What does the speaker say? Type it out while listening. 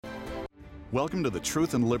Welcome to the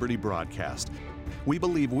Truth and Liberty broadcast. We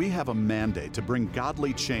believe we have a mandate to bring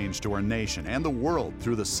godly change to our nation and the world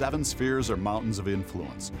through the 7 spheres or mountains of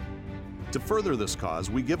influence. To further this cause,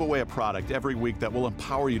 we give away a product every week that will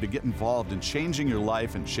empower you to get involved in changing your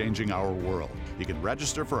life and changing our world. You can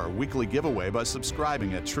register for our weekly giveaway by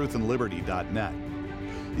subscribing at truthandliberty.net.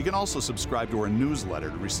 You can also subscribe to our newsletter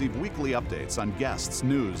to receive weekly updates on guests,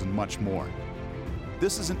 news, and much more.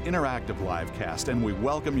 This is an interactive live cast, and we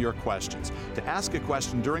welcome your questions. To ask a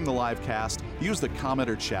question during the live cast, use the comment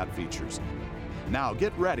or chat features. Now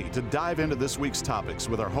get ready to dive into this week's topics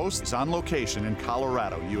with our hosts on location in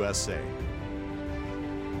Colorado, USA.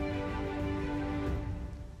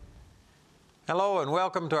 Hello and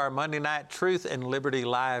welcome to our Monday Night Truth and Liberty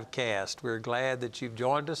live cast. We're glad that you've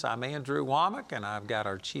joined us. I'm Andrew Womack, and I've got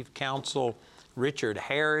our Chief Counsel Richard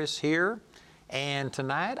Harris here. And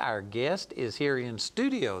tonight our guest is here in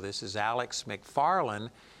studio. This is Alex McFarland,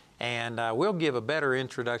 and we'll give a better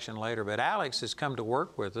introduction later. But Alex has come to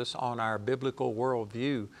work with us on our Biblical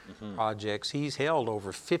Worldview projects. He's held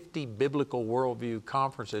over 50 Biblical Worldview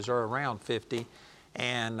conferences, or around 50.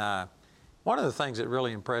 And one of the things that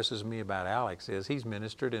really impresses me about Alex is he's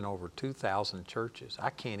ministered in over 2,000 churches.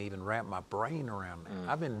 I can't even wrap my brain around that.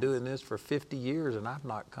 I've been doing this for 50 years, and I've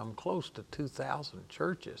not come close to 2,000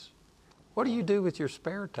 churches. What do you do with your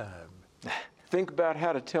spare time? Think about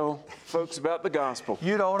how to tell folks about the gospel.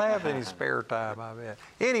 You don't have any spare time, I bet.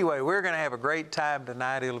 Anyway, we're going to have a great time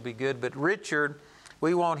tonight. It'll be good. But Richard,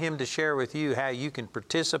 we want him to share with you how you can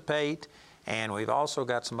participate. And we've also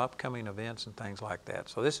got some upcoming events and things like that.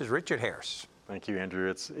 So this is Richard Harris. Thank you, Andrew.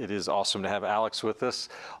 It is awesome to have Alex with us.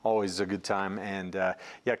 Always a good time. And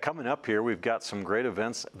coming up here, we've got some great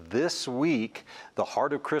events. This week, the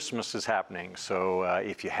Heart of Christmas is happening. So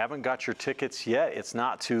if you haven't got your tickets yet, it's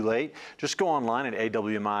not too late. Just go online at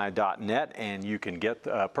awmi.net and you can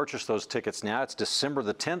purchase those tickets now. It's December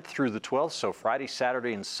the 10th through the 12th, so Friday,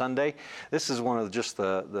 Saturday, and Sunday. This is one of just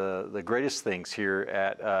the greatest things here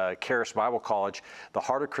at Charis Bible College, the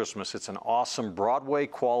Heart of Christmas. It's an awesome Broadway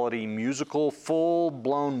quality musical,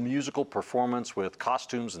 full-blown musical performance with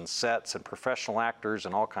costumes and sets and professional actors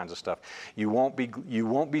and all kinds of stuff. You won't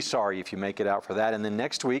be sorry if you make it out for that. And then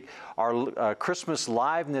next week, our Christmas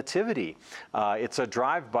Live Nativity. It's a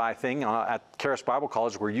drive-by thing at Charis Bible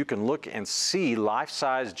College where you can look and see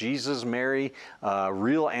life-size Jesus, Mary,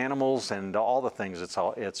 real animals, and all the things.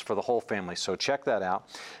 It's for the whole family. So check that out.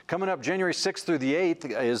 Coming up January 6th through the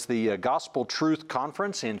 8th is the Gospel Truth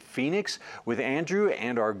Conference in Phoenix with Andrew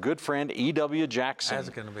and our good friend E.W. Jackson. That's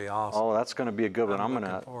going to be awesome. Oh, that's going to be a good one.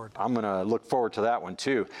 I'm going to look forward to that one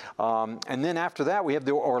too. And then after that, we have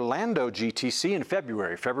the Orlando GTC in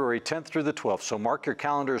February 10th through the 12th. So mark your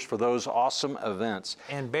calendars for those awesome events.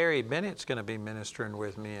 And Barry Bennett's going to be ministering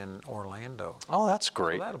with me in Orlando. Oh, that's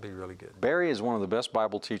great. So that'll be really good. Barry is one of the best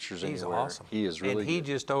Bible teachers anywhere. He's awesome. He is really good. And he good.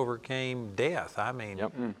 just overcame death. I mean,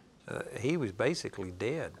 he was basically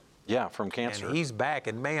dead. Yeah, from cancer. And he's back,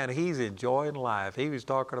 and man, he's enjoying life. He was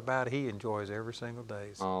talking about he enjoys every single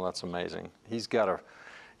day. So. Oh, that's amazing. He's got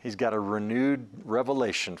a renewed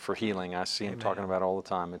revelation for healing. I see him talking about it all the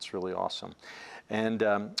time. It's really awesome. And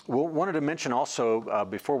we wanted to mention also,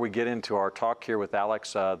 before we get into our talk here with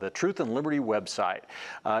Alex, the Truth and Liberty website.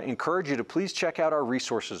 Encourage you to please check out our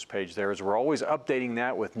resources page there, as we're always updating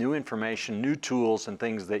that with new information, new tools, and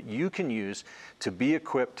things that you can use to be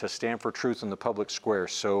equipped to stand for truth in the public square.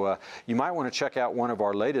 So you might want to check out one of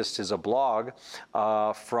our latest is a blog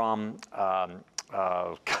from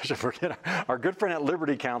I forget, our good friend at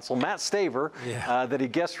Liberty Counsel, Matt Staver, that he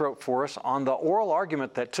guest wrote for us on the oral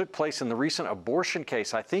argument that took place in the recent abortion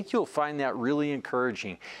case. I think you'll find that really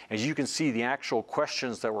encouraging, as you can see the actual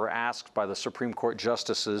questions that were asked by the Supreme Court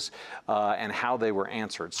justices and how they were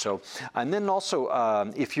answered. So, and then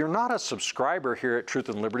also, if you're not a subscriber here at Truth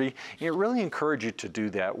and Liberty, I really encourage you to do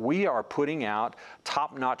that. We are putting out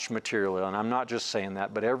top-notch material, and I'm not just saying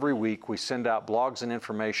that, but every week we send out blogs and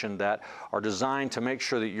information that are designed to make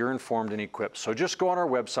sure that you're informed and equipped. So just go on our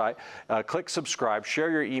website, click subscribe, share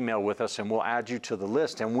your email with us, and we'll add you to the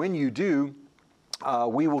list. And when you do,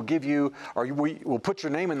 we will give you, or we will put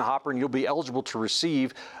your name in the hopper and you'll be eligible to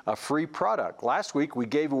receive a free product. Last week, we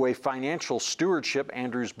gave away Financial Stewardship,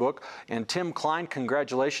 Andrew's book, and Tim Klein,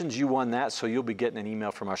 congratulations, you won that, so you'll be getting an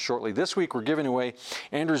email from us shortly. This week, we're giving away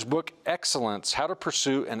Andrew's book, Excellence, How to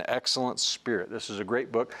Pursue an Excellent Spirit. This is a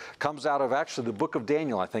great book. Comes out of actually the book of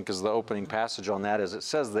Daniel, I think is the opening passage on that, as it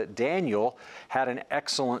says that Daniel had an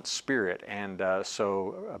excellent spirit. And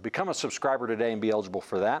so become a subscriber today and be eligible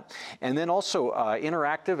for that. And then also,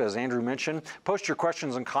 interactive, as Andrew mentioned. Post your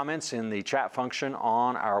questions and comments in the chat function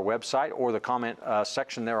on our website or the comment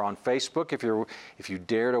section there on Facebook, if you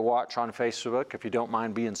dare to watch on Facebook, if you don't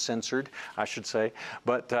mind being censored, I should say.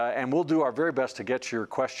 But and we'll do our very best to get your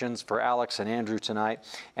questions for Alex and Andrew tonight.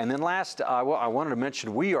 And then last, I wanted to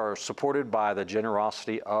mention we are supported by the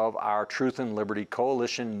generosity of our Truth and Liberty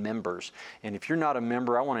Coalition members. And if you're not a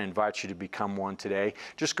member, I want to invite you to become one today.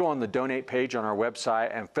 Just go on the donate page on our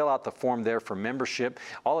website and fill out the form there for membership.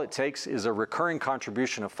 All it takes is a recurring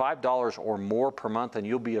contribution of $5 or more per month, and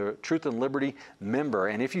you'll be a Truth and Liberty member.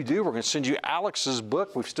 And if you do, we're going to send you Alex's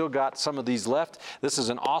book. We've still got some of these left. This is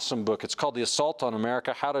an awesome book. It's called The Assault on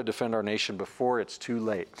America: How to Defend Our Nation Before It's Too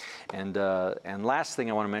Late. And last thing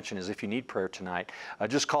I want to mention is if you need prayer tonight,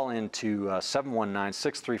 just call in to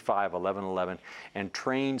 719-635-1111, and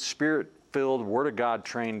trained Spirit-filled, Word of God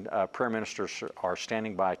trained prayer ministers are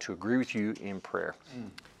standing by to agree with you in prayer.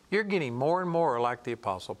 You're getting more and more like the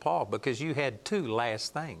Apostle Paul, because you had 2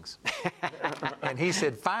 last things. And he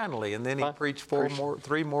said, finally, and then he preached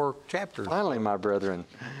 3 more chapters. Finally, my brethren.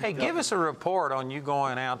 Hey, give us a report on you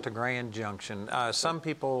going out to Grand Junction. Some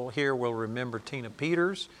people here will remember Tina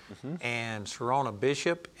Peters and Sharona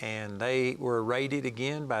Bishop, and they were raided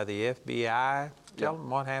again by the FBI. Tell them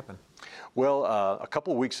what happened. Well, a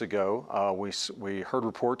couple of weeks ago, we heard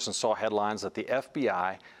reports and saw headlines that the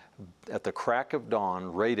FBI, at the crack of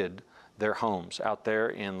dawn, raided their homes out there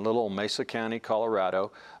in Little Mesa County,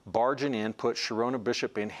 Colorado, barging in, put Sharona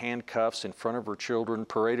Bishop in handcuffs in front of her children,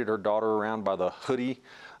 paraded her daughter around by the hoodie,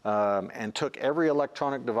 and took every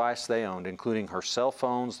electronic device they owned, including her cell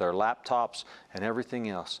phones, their laptops, and everything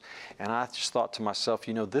else. And I just thought to myself,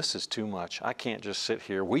 you know, this is too much. I can't just sit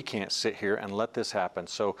here. We can't sit here and let this happen.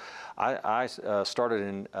 So I started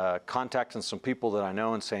in contacting some people that I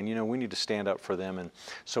know and saying, you know, we need to stand up for them. And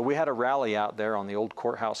so we had a rally out there on the old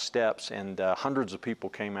courthouse steps, and hundreds of people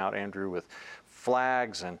came out, Andrew, with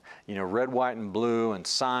flags and, you know, red, white, and blue, and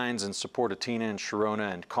signs in support of Tina and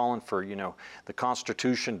Sharona, and calling for, you know, the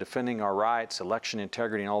Constitution, defending our rights, election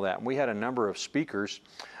integrity, and all that. And we had a number of speakers.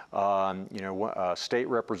 State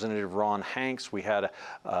Representative Ron Hanks. We had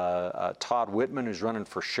Todd Whitman, who's running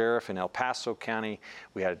for sheriff in El Paso County.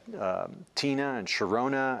 We had Tina and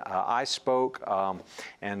Sharona. I spoke,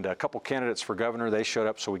 and a couple candidates for governor. They showed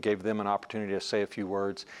up, so we gave them an opportunity to say a few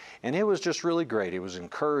words. And it was just really great. It was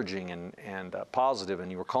encouraging and positive,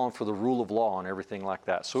 and you were calling for the rule of law and everything like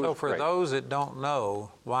that. So for those that don't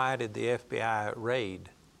know, why did the FBI raid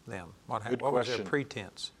them? What was their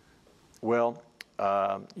pretense? Well,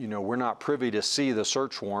 you know, we're not privy to see the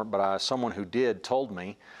search warrant, but someone who did told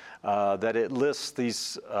me that it lists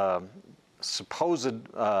these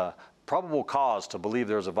supposed probable cause to believe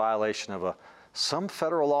there's a violation of some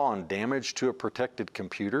federal law on damage to a protected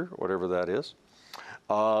computer, whatever that is.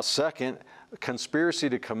 Second, conspiracy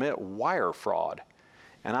to commit wire fraud.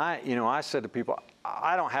 And I said to people,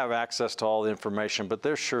 I don't have access to all the information, but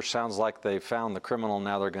this sure sounds like they found the criminal,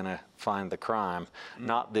 now they're going to find the crime,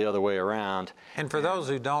 not the other way around. And for those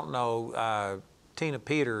who don't know, Tina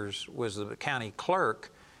Peters was the county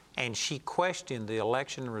clerk, and she questioned the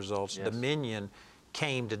election results. Yes. Dominion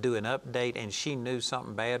came to do an update, and she knew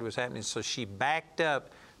something bad was happening, so she backed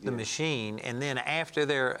up the machine, and then after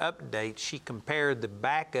their update, she compared the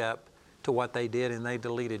backup to what they did, and they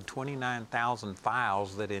deleted 29,000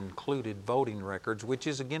 files that included voting records, which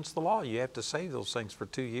is against the law. You have to save those things for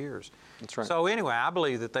 2 years. That's right. So anyway, I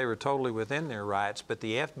believe that they were totally within their rights, but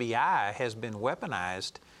the FBI has been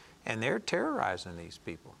weaponized, and they're terrorizing these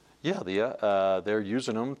people. Yeah, they're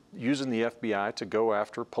using the FBI to go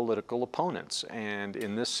after political opponents. And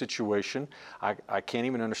in this situation, I can't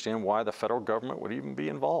even understand why the federal government would even be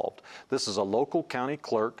involved. This is a local county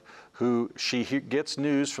clerk who gets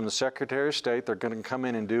news from the Secretary of State. They're going to come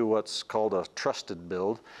in and do what's called a trusted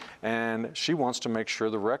build, and she wants to make sure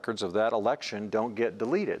the records of that election don't get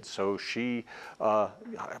deleted. So she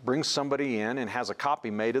brings somebody in and has a copy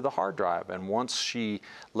made of the hard drive. And once she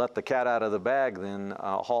let the cat out of the bag, then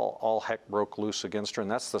all heck broke loose against her, and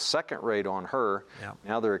that's the second raid on her. Yep.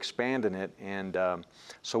 Now they're expanding it, and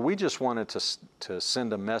so we just wanted to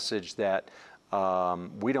send a message that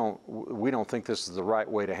we don't think this is the right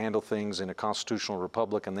way to handle things in a constitutional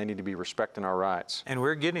republic, and they need to be respecting our rights. And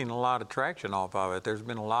we're getting a lot of traction off of it. There's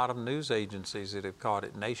been a lot of news agencies that have caught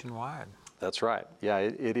it nationwide. That's right. Yeah,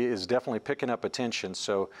 it is definitely picking up attention.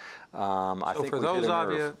 So I think for those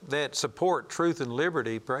of you that support truth and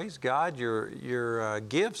liberty, praise God, your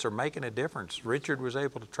gifts are making a difference. Richard was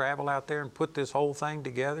able to travel out there and put this whole thing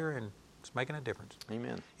together, and it's making a difference.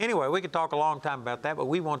 Amen. Anyway, we could talk a long time about that, but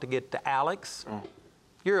we want to get to Alex.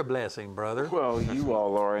 You're a blessing, brother. Well, you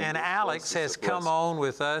all are. And this Alex place has is a come blessing. on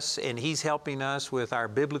with us, and he's helping us with our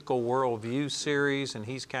Biblical Worldview series, and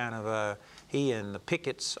he's kind of, he and the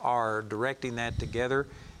Picketts are directing that together.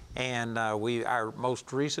 And our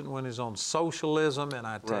most recent one is on socialism, and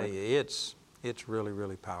I tell Right. you, it's really,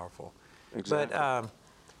 really powerful. Exactly. But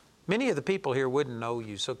many of the people here wouldn't know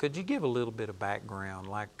you, so could you give a little bit of background?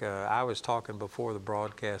 Like I was talking before the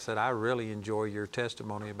broadcast that I really enjoy your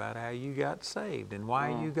testimony about how you got saved and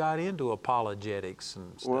why you got into apologetics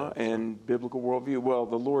and stuff. Well, and biblical worldview. Well,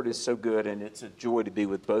 the Lord is so good, and it's a joy to be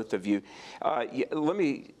with both of you. Let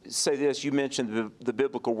me say this. You mentioned the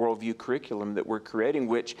biblical worldview curriculum that we're creating,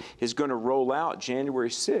 which is going to roll out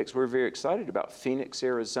January 6th. We're very excited about Phoenix,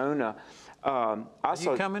 Arizona. Are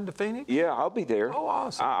you coming to Phoenix? Yeah, I'll be there. Oh,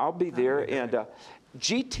 awesome. I'll be there. Okay. And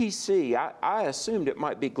GTC, I assumed it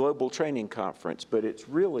might be Global Training Conference, but it's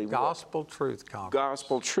really Gospel Truth Conference.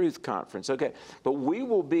 Gospel Truth Conference. Okay. But we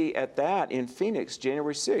will be at that in Phoenix,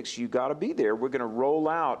 January 6th. You got to be there. We're going to roll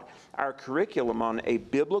out our curriculum on a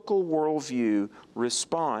biblical worldview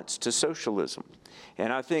response to socialism.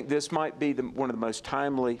 And I think this might be one of the most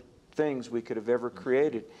timely things we could have ever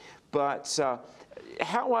created. But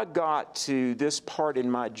how I got to this part in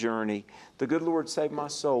my journey, the good Lord saved my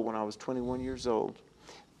soul when I was 21 years old.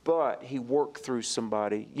 But He worked through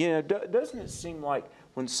somebody. You know, doesn't it seem like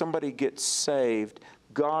when somebody gets saved,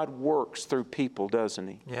 God works through people, doesn't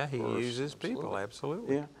He? Yeah, He uses people,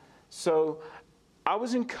 absolutely. Yeah. So I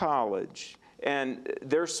was in college, and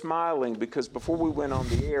they're smiling because before we went on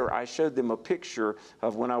the air, I showed them a picture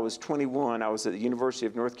of when I was 21. I was at the University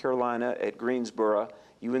of North Carolina at Greensboro,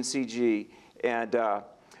 UNCG, and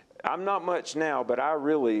I'm not much now, but I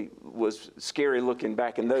really was scary looking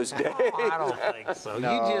back in those days. Oh, I don't think so.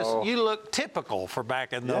 No. You look typical for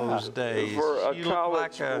back in those days. For a You look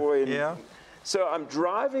college like boy. Yeah. So I'm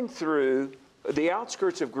driving through the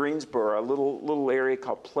outskirts of Greensboro, a little area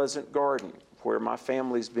called Pleasant Garden, where my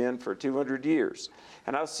family's been for 200 years.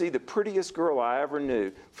 And I see the prettiest girl I ever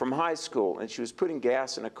knew from high school, and she was putting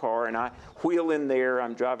gas in a car, and I wheel in there.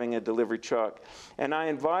 I'm driving a delivery truck, and I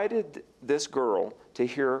invited this girl to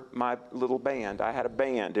hear my little band. I had a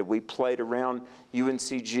band, and we played around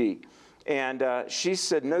UNCG. And she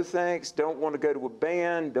said, no thanks, don't want to go to a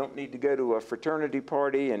band, don't need to go to a fraternity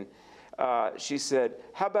party. And she said,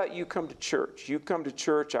 how about you come to church? You come to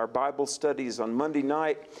church, our Bible study is on Monday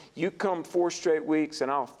night. You come 4 straight weeks, and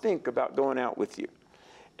I'll think about going out with you.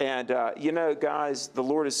 And you know, guys, the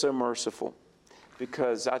Lord is so merciful,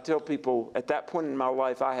 because I tell people at that point in my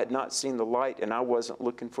life, I had not seen the light, and I wasn't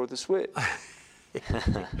looking for the switch.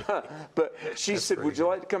 But she said, would you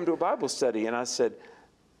like to come to a Bible study? And I said,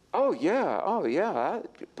 oh yeah,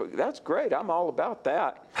 that's great. I'm all about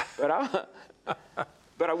that. But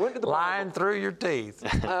I went to the Lying Bible. through your teeth.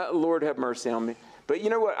 Lord have mercy on me. But you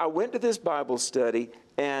know what? I went to this Bible study,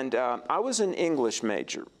 and I was an English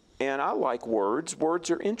major. And I like words.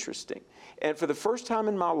 Words are interesting. And for the first time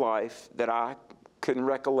in my life that I couldn't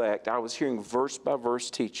recollect, I was hearing verse by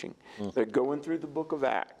verse teaching. They're going through the book of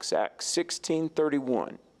Acts, Acts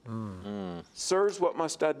 16:31. Sirs, what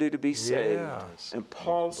must I do to be saved? Yes. And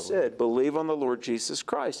Paul said, believe on the Lord Jesus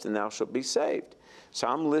Christ, and thou shalt be saved. So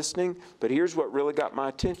I'm listening, but here's what really got my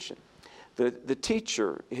attention. The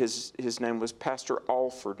teacher, his name was Pastor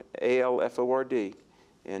Alford, A-L-F-O-R-D.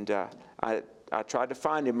 And I tried to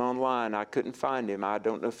find him online. I couldn't find him. I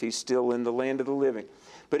don't know if he's still in the land of the living.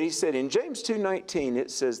 But he said in James 2:19, it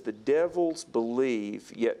says, the devils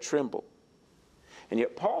believe yet tremble. And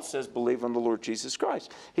yet Paul says, believe on the Lord Jesus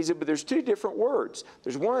Christ. He said, but there's 2 different words.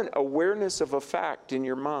 There's one, awareness of a fact in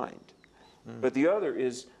your mind. But the other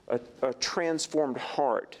is a transformed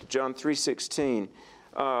heart. John 3:16.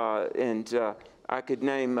 I could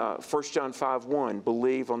name 1 John 5:1,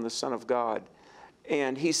 believe on the Son of God.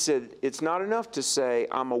 And he said, it's not enough to say,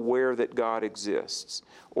 I'm aware that God exists,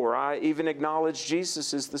 or I even acknowledge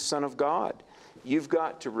Jesus is the Son of God. You've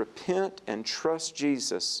got to repent and trust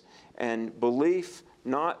Jesus, and belief,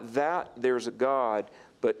 not that there's a God,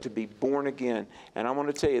 but to be born again. And I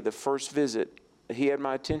want to tell you, the first visit, he had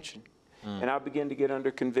my attention. And I began to get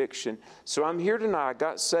under conviction. So I'm here tonight. I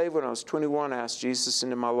got saved when I was 21. I asked Jesus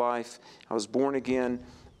into my life. I was born again.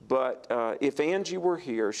 But if Angie were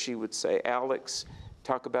here, she would say, Alex,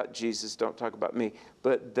 talk about Jesus, don't talk about me.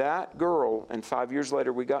 But that girl, and 5 years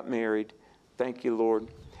later we got married, thank you, Lord.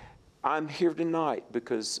 I'm here tonight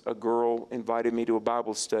because a girl invited me to a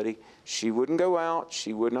Bible study. She wouldn't go out.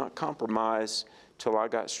 She would not compromise till I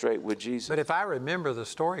got straight with Jesus. But if I remember the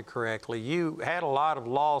story correctly, you had a lot of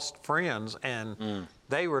lost friends, and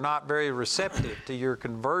they were not very receptive to your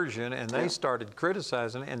conversion, and they started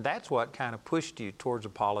criticizing it, and that's what kind of pushed you towards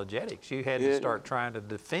apologetics. You had to start trying to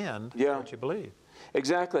defend what you believe.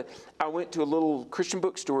 Exactly. I went to a little Christian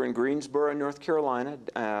bookstore in Greensboro, North Carolina.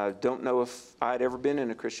 Don't know if I'd ever been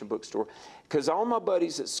in a Christian bookstore, because all my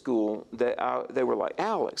buddies at school, they were like,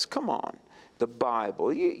 Alex, come on, the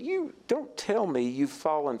Bible. You don't tell me you've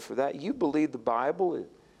fallen for that. You believe the Bible,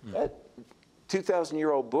 that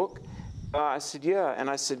 2,000-year-old book? I said, yeah. And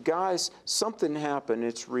I said, guys, something happened.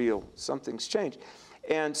 It's real. Something's changed.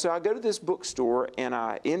 And so I go to this bookstore, and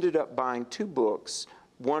I ended up buying 2 books.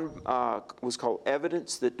 One was called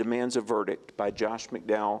Evidence That Demands a Verdict by Josh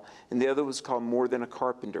McDowell, and the other was called More Than a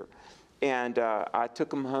Carpenter. And I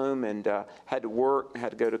took them home and had to work,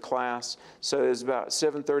 had to go to class. So it was about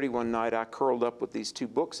 7:30 one night, I curled up with these 2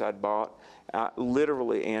 books I'd bought.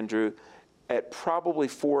 Literally, Andrew, at probably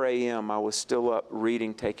 4 a.m., I was still up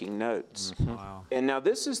reading, taking notes. Wow. And now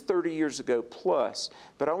this is 30 years ago plus,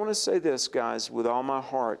 but I want to say this, guys, with all my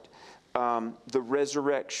heart. The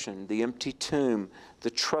resurrection, the empty tomb, the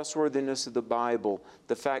trustworthiness of the Bible,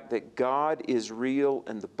 the fact that God is real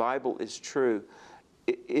and the Bible is true,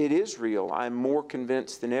 it is real. I'm more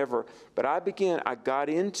convinced than ever. But I got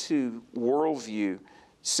into worldview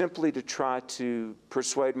simply to try to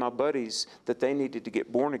persuade my buddies that they needed to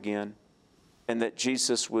get born again and that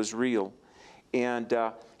Jesus was real. And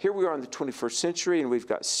here we are in the 21st century, and we've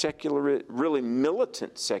got really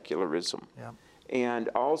militant secularism. Yeah. And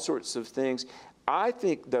all sorts of things. I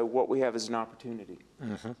think, though, what we have is an opportunity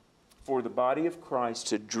for the body of Christ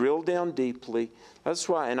to drill down deeply. That's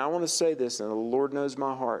why, and I want to say this, and the Lord knows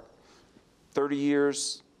my heart. 30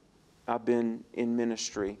 years I've been in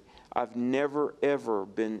ministry. I've never, ever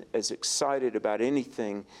been as excited about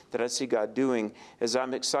anything that I see God doing as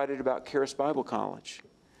I'm excited about Charis Bible College.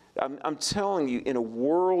 I'm telling you, in a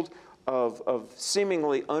world of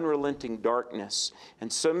seemingly unrelenting darkness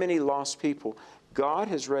and so many lost people, God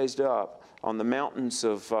has raised up on the mountains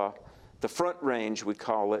of the Front Range, we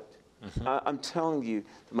call it. I'm telling you,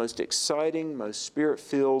 the most exciting, most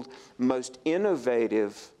spirit-filled, most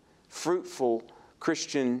innovative, fruitful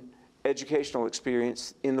Christian educational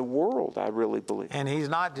experience in the world, I really believe. And he's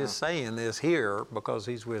not just saying this here because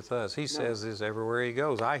he's with us. He says this everywhere he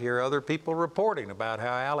goes. I hear other people reporting about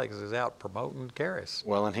how Alex is out promoting Charis.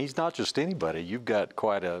 Well, and he's not just anybody. You've got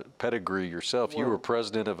quite a pedigree yourself. You were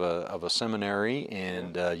president of a seminary,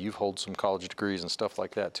 and you've held some college degrees and stuff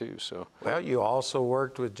like that too. So. Well, you also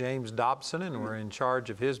worked with James Dobson and were in charge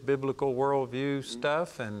of his biblical worldview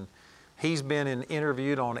stuff, and he's been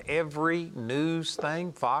interviewed on every news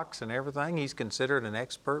thing, Fox and everything. He's considered an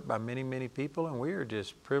expert by many, many people, and we are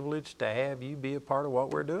just privileged to have you be a part of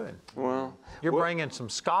what we're doing. Well, You're bringing some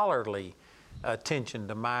scholarly attention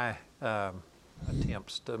to my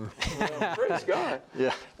attempts to... Well, praise God.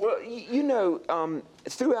 Yeah. Well, you know,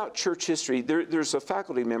 throughout church history, there's a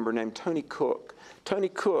faculty member named Tony Cook. Tony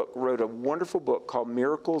Cook wrote a wonderful book called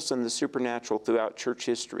Miracles and the Supernatural Throughout Church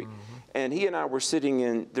History. And he and I were sitting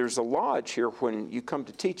in, there's a lodge here when you come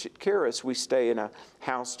to teach at Charis, we stay in a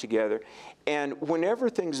house together. And whenever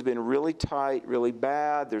things have been really tight, really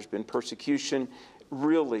bad, there's been persecution,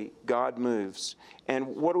 really, God moves. And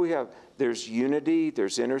what do we have? There's unity,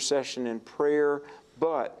 there's intercession and prayer,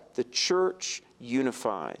 but the church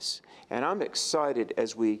unifies. And I'm excited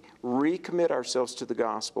as we recommit ourselves to the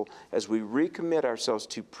gospel, as we recommit ourselves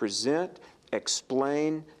to present,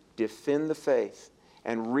 explain, defend the faith,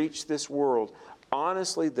 and reach this world.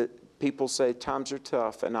 Honestly, people say times are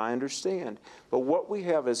tough, and I understand. But what we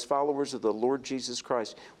have as followers of the Lord Jesus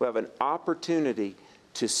Christ, we have an opportunity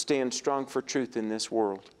to stand strong for truth in this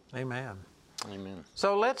world. Amen. Amen.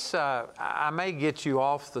 So let's, I may get you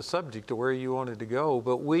off the subject to where you wanted to go,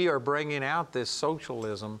 but we are bringing out this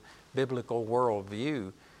socialism biblical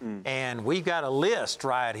worldview. And we've got a list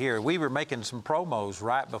right here. We were making some promos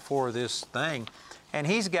right before this thing, and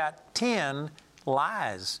he's got 10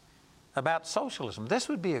 lies about socialism. This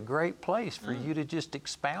would be a great place for you to just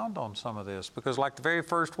expound on some of this, because like the very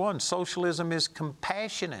first one, socialism is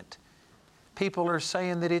compassionate. People are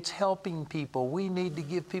saying that it's helping people. We need to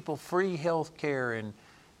give people free health care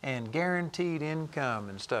and guaranteed income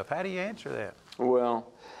and stuff. How do you answer that?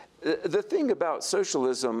 Well, the thing about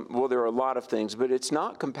socialism, well, there are a lot of things, but it's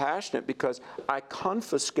not compassionate because I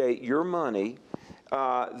confiscate your money.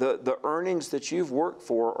 the earnings that you've worked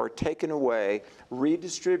for are taken away,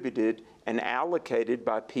 redistributed, and allocated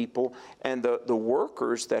by people, and the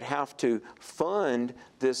workers that have to fund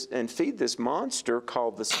this and feed this monster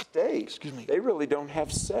called the state, they really don't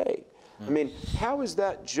have say. I mean, how is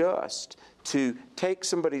that just to take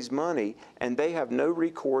somebody's money and they have no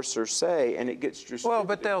recourse or say, and it gets distributed? Well,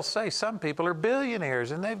 but they'll say some people are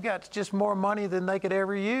billionaires and they've got just more money than they could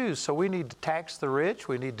ever use. So we need to tax the rich.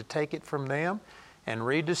 We need to take it from them and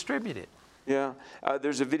redistribute it. Yeah,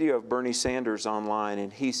 there's a video of Bernie Sanders online,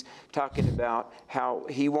 and he's talking about how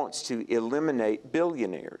he wants to eliminate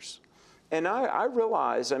billionaires. And I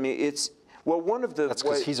realize, I mean, it's, well, one of the... That's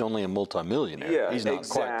because he's only a multimillionaire. Yeah, he's not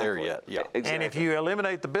quite there yet. Yeah. Exactly. And if you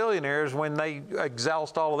eliminate the billionaires, when they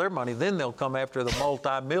exhaust all of their money, then they'll come after the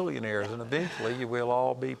multimillionaires, and eventually you will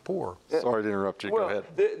all be poor. Sorry to interrupt you. Go ahead.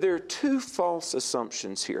 There are two false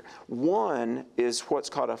assumptions here. One is what's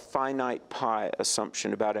called a finite pie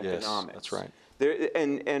assumption about economics. That's right.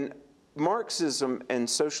 And Marxism and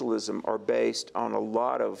socialism are based on a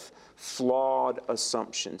lot of flawed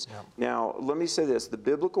assumptions. Yep. Now, let me say this. The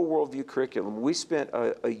biblical worldview curriculum, we spent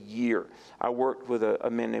a year. I worked with a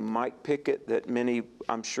man named Mike Pickett that many,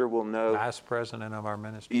 I'm sure, will know. Vice president of our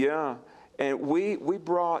ministry. Yeah. And we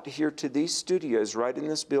brought here to these studios right in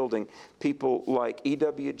this building people like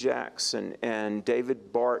E.W. Jackson and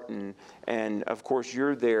David Barton, and of course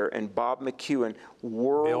you're there, and Bob McEwen,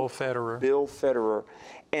 Bill Federer.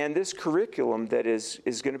 And this curriculum that is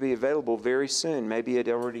going to be available very soon, maybe it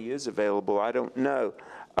already is available, I don't know.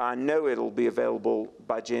 I know it'll be available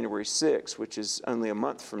by January 6th, which is only a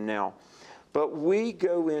month from now. But we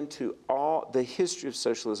go into all the history of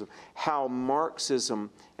socialism, how Marxism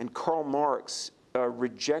and Karl Marx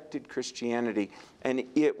rejected Christianity, and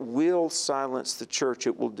it will silence the church.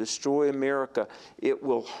 It will destroy America. It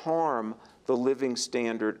will harm the living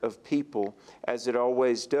standard of people, as it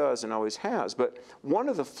always does and always has. But one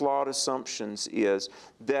of the flawed assumptions is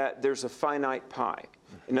that there's a finite pie.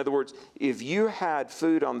 In other words, if you had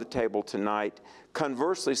food on the table tonight,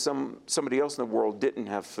 conversely, somebody else in the world didn't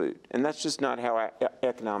have food. And that's just not how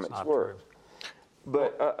economics work.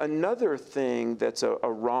 But another thing that's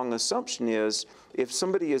a wrong assumption is if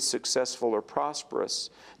somebody is successful or prosperous,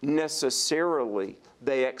 necessarily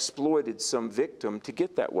they exploited some victim to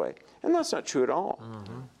get that way. And that's not true at all.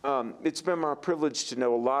 Mm-hmm. It's been my privilege to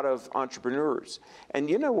know a lot of entrepreneurs. And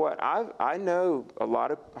you know what? I know a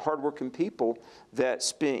lot of hardworking people that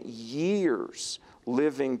spent years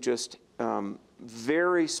living just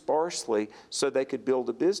very sparsely so they could build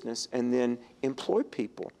a business and then employ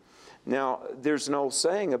people. Now, there's an old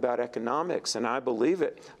saying about economics, and I believe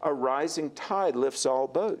it, a rising tide lifts all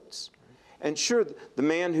boats. And sure, the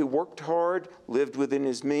man who worked hard, lived within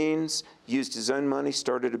his means, used his own money,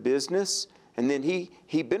 started a business, and then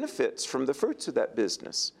he benefits from the fruits of that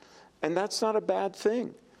business. And that's not a bad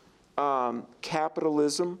thing.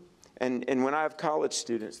 Capitalism, and when I have college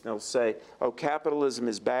students, they'll say, oh, capitalism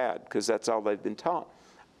is bad, because that's all they've been taught.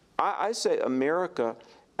 I say America,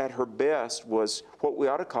 at her best, was what we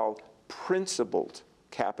ought to call principled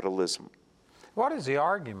capitalism. What is the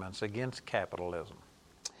arguments against capitalism?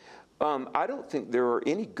 I don't think there are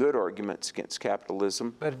any good arguments against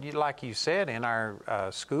capitalism. But like you said, in our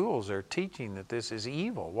schools, they're teaching that this is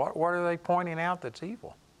evil. What are they pointing out that's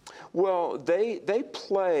evil? Well, they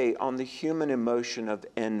play on the human emotion of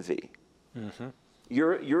envy. Mm-hmm.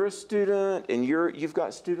 You're a student, and you've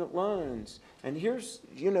got student loans, and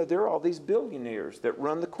there are all these billionaires that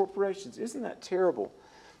run the corporations. Isn't that terrible?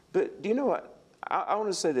 But do you know what? I want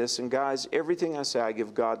to say this, and guys, everything I say, I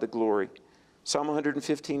give God the glory. Psalm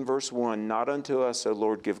 115, verse 1, not unto us, O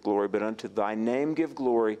Lord, give glory, but unto thy name give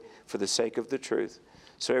glory for the sake of the truth.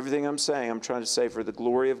 So everything I'm saying, I'm trying to say for the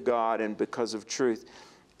glory of God and because of truth.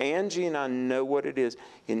 Angie and I know what it is.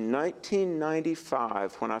 In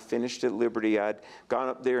 1995, when I finished at Liberty, I'd gone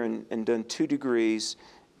up there and done 2 degrees.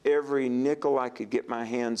 Every nickel I could get my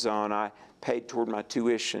hands on, I paid toward my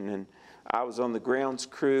tuition. And I was on the grounds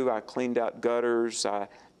crew. I cleaned out gutters. I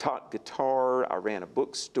taught guitar. I ran a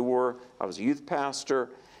bookstore. I was a youth pastor.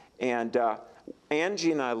 And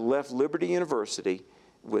Angie and I left Liberty University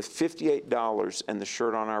with $58 and the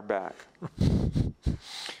shirt on our back.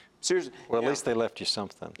 Seriously. Well, at least they left you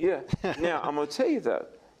something. Yeah. Now, I'm going to tell you, though,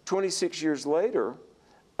 26 years later,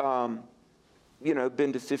 been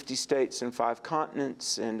to 50 states and 5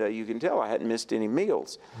 continents, and you can tell I hadn't missed any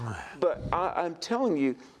meals. But I'm telling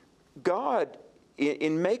you, God,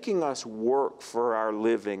 in making us work for our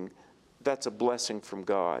living, that's a blessing from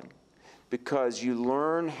God, because you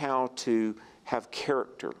learn how to have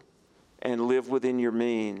character and live within your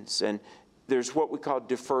means. And there's what we call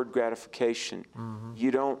deferred gratification. Mm-hmm.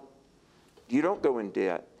 You don't go in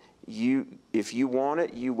debt. If you want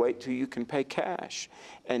it, you wait till you can pay cash.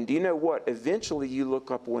 And do you know what? Eventually you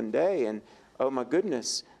look up one day and, oh my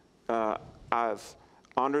goodness, I've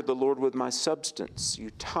honored the Lord with my substance.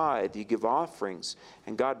 You tithe, you give offerings,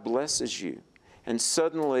 and God blesses you. And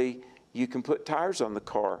suddenly you can put tires on the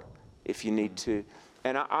car if you need to.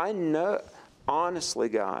 And I know, honestly,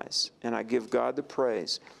 guys, and I give God the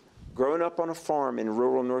praise, growing up on a farm in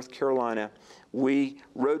rural North Carolina, we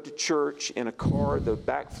rode to church in a car. The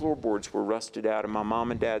back floorboards were rusted out of my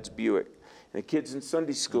mom and dad's Buick. And the kids in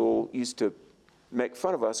Sunday school used to make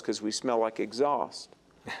fun of us because we smell like exhaust.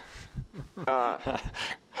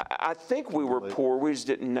 I think we were poor. We just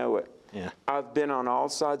didn't know it. Yeah. I've been on all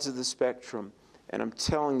sides of the spectrum, and I'm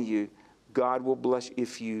telling you, God will bless you.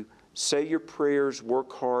 If you say your prayers,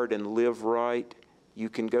 work hard, and live right, you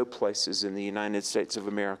can go places in the United States of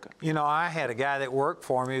America. You know, I had a guy that worked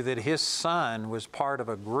for me that his son was part of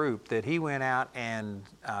a group that he went out and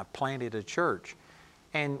planted a church.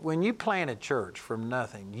 And when you plant a church from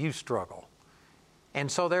nothing, you struggle. And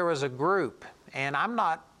so there was a group, and I'm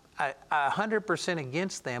not 100%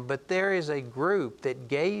 against them, but there is a group that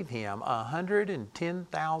gave him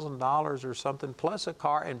 $110,000 or something plus a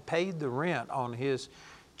car and paid the rent on his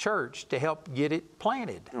church to help get it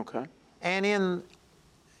planted. Okay. And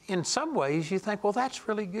in some ways you think, well, that's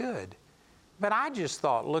really good. But I just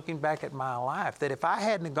thought, looking back at my life, that if I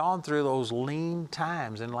hadn't gone through those lean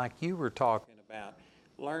times and like you were talking about,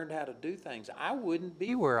 learned how to do things, I wouldn't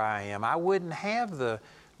be where I am. I wouldn't have the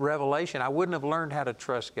revelation. I wouldn't have learned how to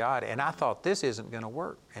trust God. And I thought, this isn't going to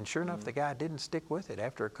work. And sure enough, the guy didn't stick with it.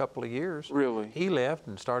 After a couple of years, Really? he left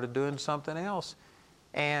and started doing something else.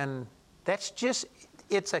 And that's just,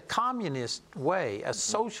 it's a communist way, a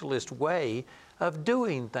socialist way of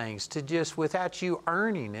doing things, to just, without you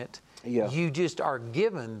earning it, you just are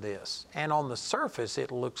given this. And on the surface, it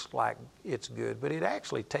looks like it's good, but it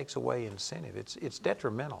actually takes away incentive. It's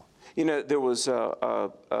detrimental. You know, there was a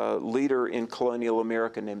leader in colonial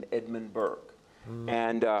America named Edmund Burke.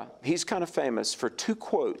 And he's kind of famous for two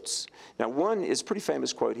quotes. Now, one is a pretty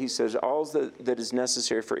famous quote. He says, all that is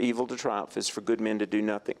necessary for evil to triumph is for good men to do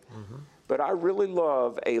nothing. But I really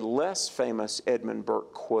love a less famous Edmund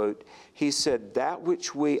Burke quote. He said, that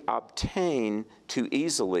which we obtain too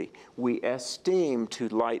easily, we esteem too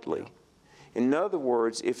lightly. In other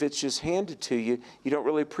words, if it's just handed to you, you don't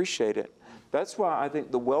really appreciate it. That's why I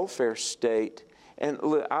think the welfare state, and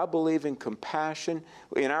I believe in compassion.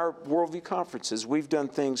 In our Worldview conferences, we've done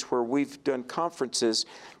things where we've done conferences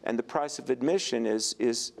and the price of admission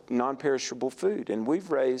is non-perishable food. And we've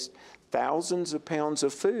raised thousands of pounds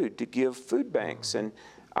of food to give food banks. And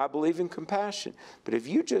I believe in compassion. But if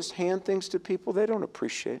you just hand things to people, they don't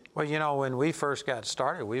appreciate it. Well, you know, when we first got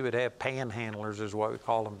started, we would have panhandlers, is what we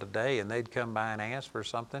call them today, and they'd come by and ask for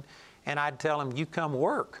something. And I'd tell them, you come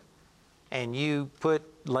work. And you put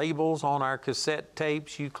labels on our cassette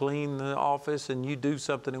tapes, you clean the office, and you do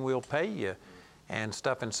something and we'll pay you and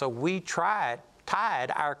stuff. And so we tied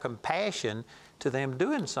our compassion to them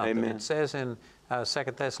doing something. Amen. It says in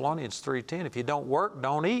 2 Thessalonians 3:10, if you don't work,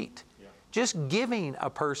 don't eat. Just giving a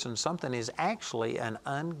person something is actually an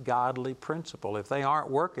ungodly principle. If they aren't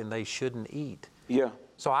working, they shouldn't eat. Yeah.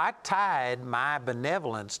 So I tied my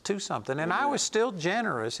benevolence to something, and I was still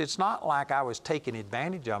generous. It's not like I was taking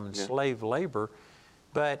advantage of them in slave labor,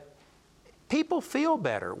 but people feel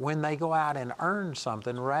better when they go out and earn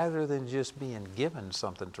something rather than just being given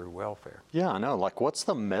something through welfare. Yeah, I know. Like, what's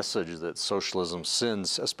the message that socialism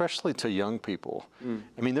sends, especially to young people?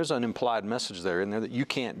 I mean, there's an implied message there, isn't there, that you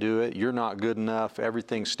can't do it, you're not good enough,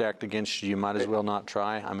 everything's stacked against you, you might as well not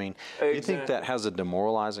try. I mean, do you think that has a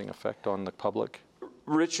demoralizing effect on the public?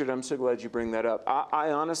 Richard, I'm so glad you bring that up.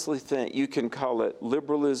 I honestly think you can call it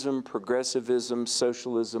liberalism, progressivism,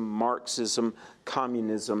 socialism, Marxism,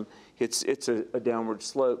 communism. It's a downward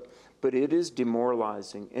slope, but it is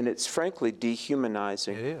demoralizing, and it's frankly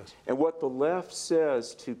dehumanizing. It is. And what the left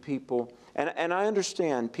says to people, and I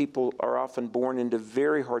understand people are often born into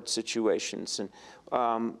very hard situations and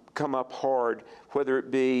come up hard, whether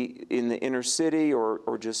it be in the inner city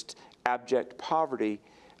or just abject poverty,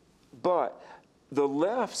 but the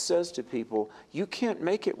left says to people, you can't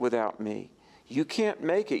make it without me. You can't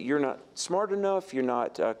make it. You're not smart enough. You're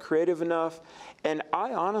not creative enough. And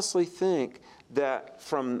I honestly think that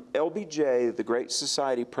from LBJ, the Great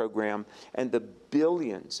Society program, and the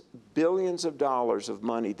billions of dollars of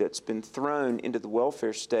money that's been thrown into the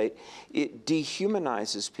welfare state, it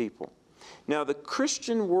dehumanizes people. Now, the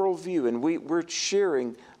Christian worldview, and we're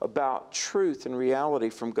sharing about truth and reality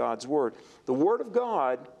from God's Word. The Word of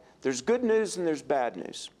God, there's good news and there's bad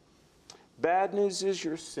news. Bad news is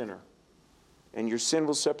you're a sinner. and your sin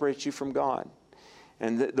will separate you from God.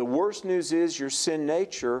 And the worst news is your sin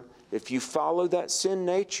nature, if you follow that sin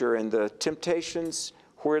nature and the temptations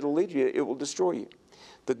where it'll lead you, it will destroy you.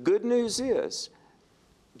 The good news is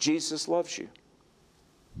Jesus loves you,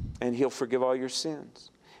 and He'll forgive all your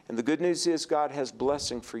sins. And the good news is God has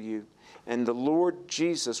blessing for you. And the Lord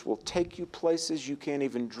Jesus will take you places you can't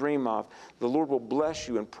even dream of. The Lord will bless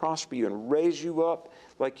you and prosper you and raise you up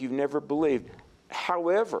like you've never believed.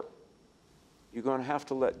 However, you're going to have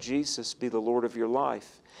to let Jesus be the Lord of your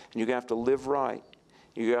life. And you're going to have to live right.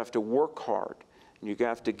 You're going to have to work hard. And you're going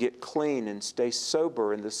to have to get clean and stay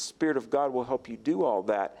sober. And the Spirit of God will help you do all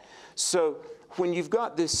that. So when you've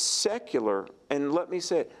got this secular, and let me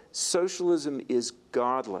say it, socialism is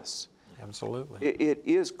godless. Absolutely. It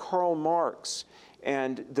is Karl Marx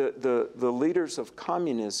and the leaders of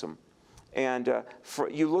communism. And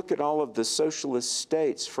you look at all of the socialist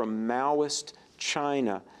states from Maoist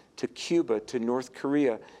China to Cuba to North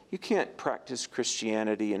Korea, you can't practice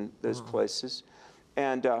Christianity in those places.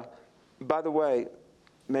 And by the way,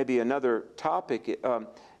 maybe another topic,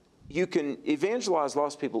 you can evangelize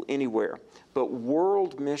lost people anywhere, but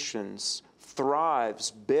world missions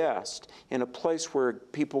thrives best in a place where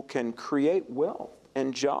people can create wealth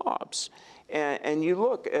and jobs. And you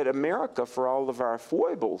look at America for all of our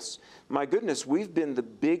foibles. My goodness, we've been the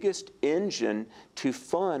biggest engine to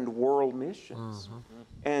fund world missions.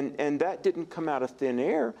 And that didn't come out of thin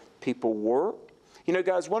air. People work. You know,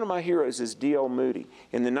 guys, one of my heroes is D.L. Moody.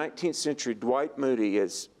 In the 19th century, Dwight Moody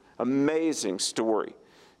is an amazing story.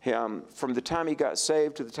 From the time he got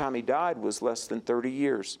saved to the time he died was less than 30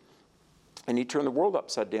 years. And he turned the world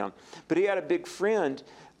upside down. But he had a big friend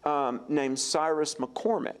named Cyrus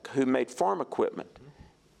McCormick, who made farm equipment.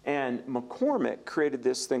 And McCormick created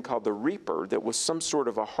this thing called the Reaper that was some sort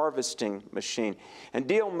of a harvesting machine. And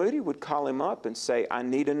D.L. Moody would call him up and say, I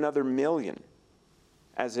need another $1 million,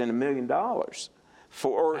 as in $1 million. That's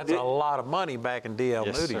a lot of money back in D.L.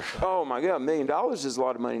 Moody. Sir. Oh my God, $1 million is a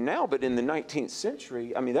lot of money now, but in the 19th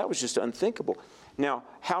century, I mean, that was just unthinkable. Now,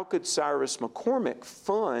 how could Cyrus McCormick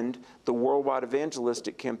fund the worldwide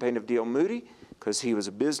evangelistic campaign of D.L. Moody? Because he was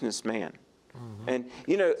a businessman. And,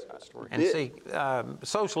 you know, and see,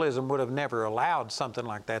 socialism would have never allowed something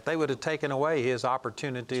like that. They would have taken away his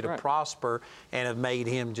opportunity to prosper and have made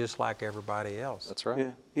him just like everybody else. That's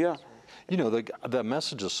right. Yeah. You know, the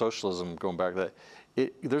message of socialism, going back to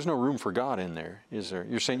that, there's no room for God in there, is there?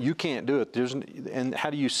 You're saying you can't do it. And how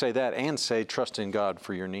do you say that and say trust in God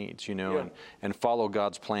for your needs, you know, and follow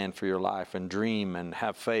God's plan for your life and dream and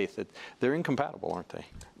have faith? They're incompatible, aren't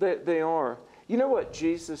they? They are. You know what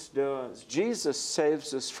Jesus does? Jesus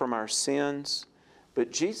saves us from our sins, but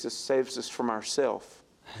Jesus saves us from ourselves.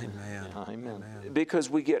 Amen. Amen. Because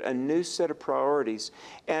we get a new set of priorities.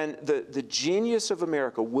 And the genius of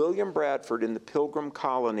America, William Bradford in the Pilgrim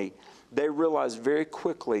Colony, they realized very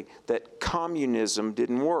quickly that communism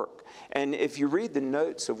didn't work. And if you read the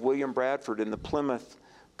notes of William Bradford in the Plymouth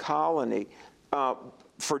Colony,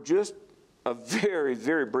 for just a very,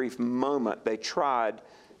 very brief moment, they tried,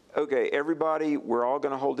 okay, everybody, we're all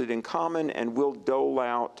going to hold it in common and we'll dole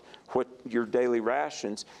out your daily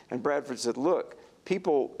rations. And Bradford said, look,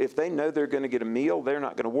 people, if they know they're going to get a meal, they're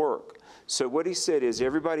not going to work. So what he said is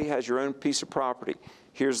everybody has your own piece of property.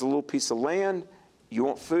 Here's a little piece of land. You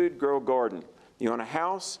want food, grow a garden. You want a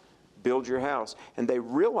house, build your house. And they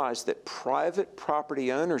realized that private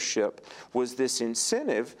property ownership was this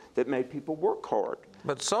incentive that made people work hard.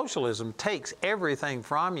 But socialism takes everything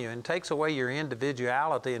from you and takes away your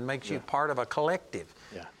individuality and makes you part of a collective.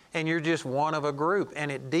 Yeah. And you're just one of a group. And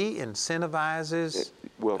it de-incentivizes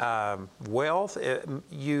wealth.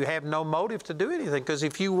 You have no motive to do anything, because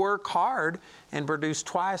if you work hard and produce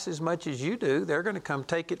twice as much as you do, they're going to come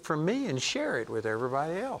take it from me and share it with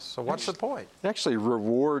everybody else. So what's the point? It actually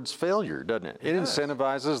rewards failure, doesn't it? It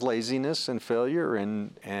incentivizes laziness and failure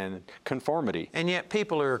and conformity. And yet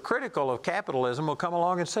people who are critical of capitalism will come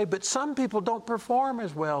along and say, but some people don't perform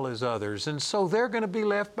as well as others, and so they're going to be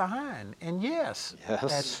left behind. And yes.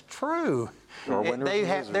 That's true.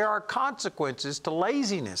 There are consequences to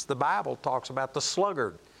laziness. The Bible talks about the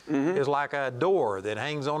sluggard. Is like a door that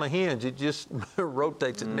hangs on a hinge. It just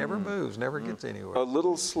rotates. It never moves, never gets anywhere. A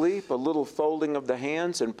little sleep, a little folding of the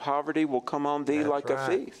hands, and poverty will come on thee like a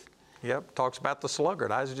thief. Yep, talks about the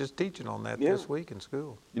sluggard. I was just teaching on that this week in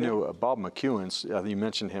school. You know, Bob McEwen, you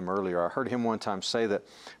mentioned him earlier. I heard him one time say that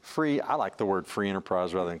I like the word free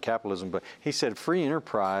enterprise rather than capitalism, but he said free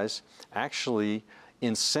enterprise actually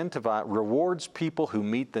rewards people who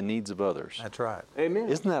meet the needs of others. That's right. Amen.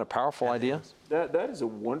 Isn't that a powerful idea? That is a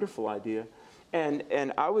wonderful idea. And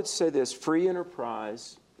I would say this, free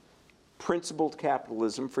enterprise principled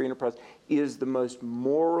capitalism, free enterprise, is the most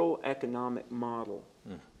moral economic model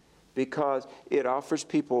because it offers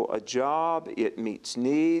people a job, it meets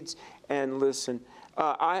needs. And listen,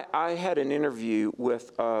 I had an interview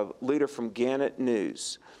with a leader from Gannett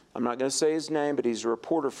News. I'm not going to say his name, but he's a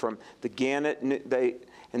reporter from the Gannett News.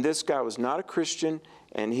 And this guy was not a Christian,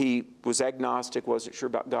 and he was agnostic, wasn't sure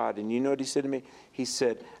about God. And you know what he said to me? He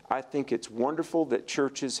said, I think it's wonderful that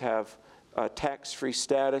churches have tax-free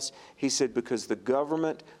status. He said, because the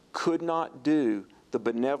government could not do the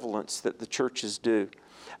benevolence that the churches do.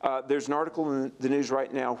 There's an article in the news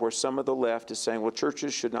right now where some of the left is saying, well,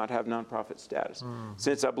 churches should not have nonprofit status.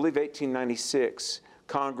 Since, I believe, 1896,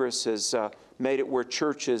 Congress has made it where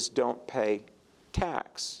churches don't pay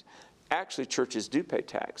tax. Actually, churches do pay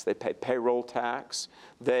tax. They pay payroll tax.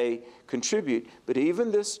 They contribute. But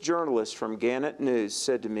even this journalist from Gannett News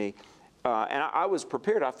said to me, and I was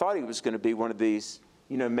prepared. I thought he was going to be one of these,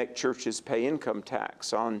 make churches pay income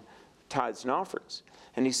tax on tithes and offerings.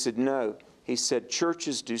 And he said, no. He said,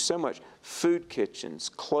 churches do so much. Food kitchens,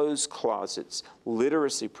 clothes closets,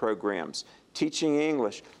 literacy programs, teaching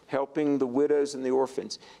English, helping the widows and the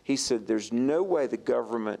orphans. He said, there's no way the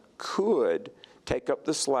government could take up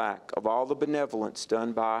the slack of all the benevolence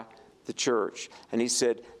done by the church. And he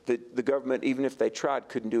said that the government, even if they tried,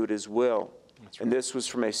 couldn't do it as well. Right. And this was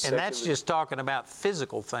from a secular... And that's just talking about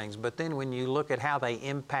physical things. But then when you look at how they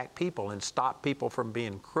impact people and stop people from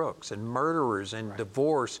being crooks and murderers and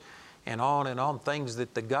divorce and on, things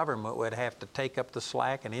that the government would have to take up the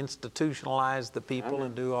slack and institutionalize the people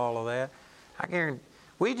and do all of that. I guarantee.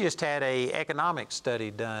 We just had an economic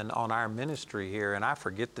study done on our ministry here, and I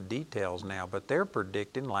forget the details now, but they're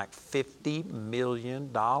predicting like $50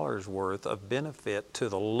 million worth of benefit to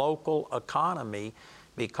the local economy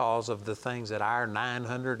because of the things that our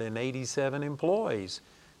 987 employees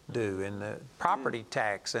do, and the property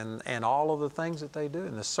tax and all of the things that they do,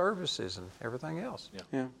 and the services and everything else.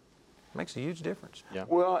 Yeah. Makes a huge difference. Yeah.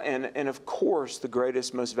 Well, and of course, the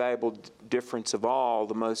greatest, most valuable difference of all,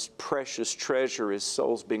 the most precious treasure is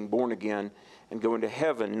souls being born again and going to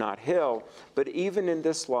heaven, not hell. But even in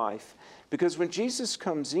this life, because when Jesus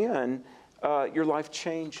comes in, your life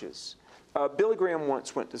changes. Billy Graham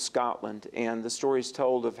once went to Scotland, and the story is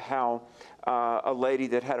told of how a lady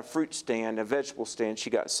that had a fruit stand, a vegetable stand, she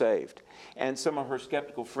got saved. And some of her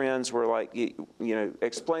skeptical friends were like,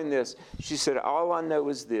 explain this. She said, all I know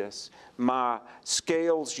is this. My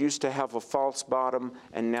scales used to have a false bottom,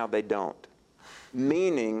 and now they don't.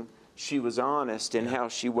 Meaning, she was honest in how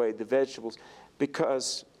she weighed the vegetables.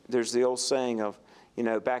 Because there's the old saying of,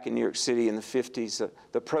 back in New York City in the 50s,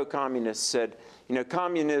 the pro-communists said,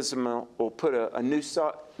 communism will put a new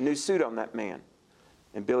suit on that man.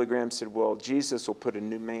 And Billy Graham said, well, Jesus will put a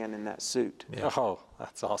new man in that suit. Yeah. Oh,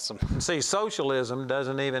 that's awesome. See, socialism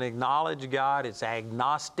doesn't even acknowledge God. It's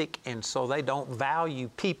agnostic, and so they don't value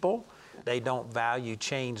people. They don't value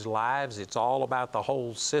changed lives. It's all about the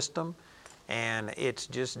whole system, and it's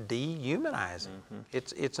just dehumanizing.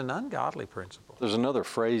 It's an ungodly principle. There's another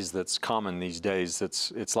phrase that's common these days.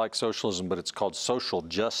 It's like socialism, but it's called social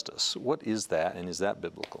justice. What is that, and is that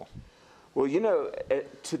biblical? Well,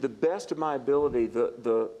 to the best of my ability,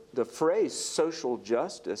 the phrase social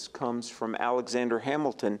justice comes from Alexander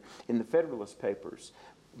Hamilton in the Federalist Papers.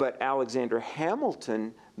 But Alexander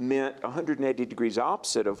Hamilton meant 180 degrees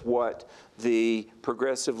opposite of what the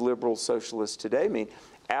progressive liberal socialists today mean.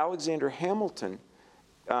 Alexander Hamilton,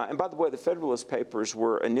 and by the way, the Federalist Papers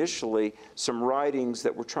were initially some writings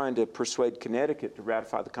that were trying to persuade Connecticut to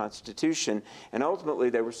ratify the Constitution, and ultimately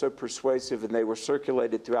they were so persuasive and they were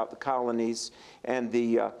circulated throughout the colonies, and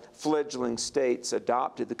the fledgling states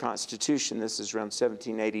adopted the Constitution. This is around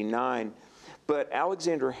 1789. But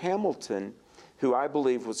Alexander Hamilton, who I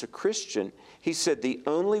believe was a Christian, he said the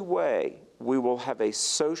only way we will have a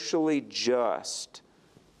socially just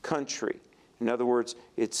country, in other words,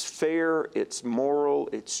 it's fair, it's moral,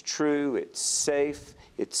 it's true, it's safe,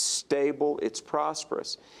 it's stable, it's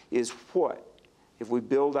prosperous, is what? If we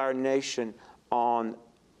build our nation on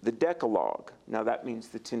the Decalogue. Now that means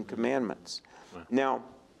the Ten Commandments. Right. Now,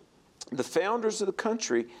 the founders of the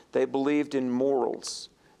country, they believed in morals.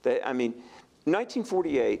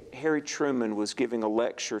 1948, Harry Truman was giving a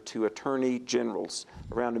lecture to attorney generals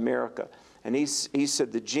around America. And he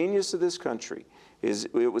said the genius of this country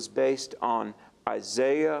it was based on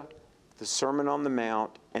Isaiah, the Sermon on the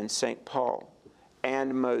Mount, and St. Paul,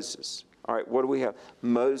 and Moses. All right, what do we have?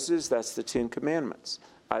 Moses, that's the Ten Commandments.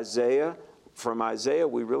 Isaiah, from Isaiah,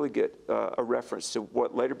 we really get a reference to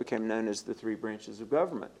what later became known as the three branches of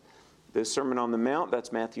government. The Sermon on the Mount,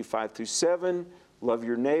 that's Matthew 5 through 7, love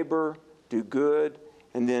your neighbor, do good.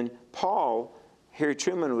 And then Paul, Harry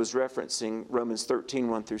Truman was referencing Romans 13,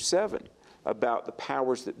 1 through 7, about the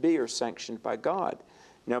powers that be are sanctioned by God.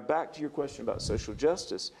 Now, back to your question about social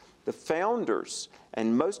justice. The founders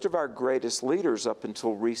and most of our greatest leaders up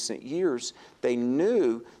until recent years, they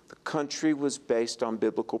knew the country was based on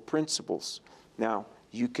biblical principles. Now,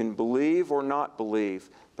 you can believe or not believe,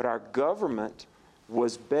 but our government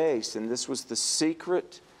was based, and this was the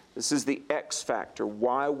secret, this is the X factor,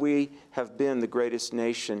 why we have been the greatest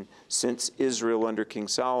nation since Israel under King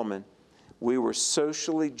Solomon. We were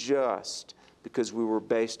socially just because we were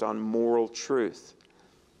based on moral truth.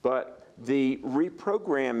 But the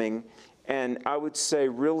reprogramming, and I would say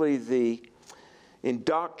really the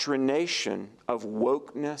indoctrination of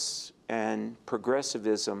wokeness and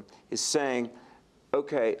progressivism is saying,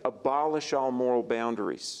 okay, abolish all moral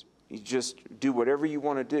boundaries. You just do whatever you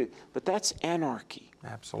want to do. But that's anarchy.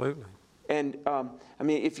 Absolutely. And I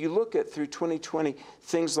mean, if you look at through 2020,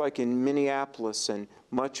 things like in Minneapolis and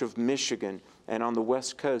much of Michigan and on the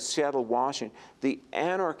West Coast, Seattle, Washington, the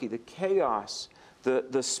anarchy, the chaos,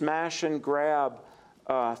 the smash and grab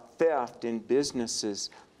theft in businesses,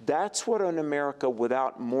 that's what an America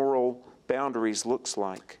without moral boundaries looks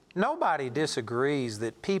like. Nobody disagrees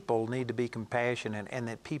that people need to be compassionate and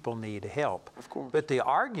that people need help. Of course. But the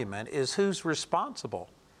argument is who's responsible.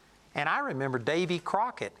 And I remember Davy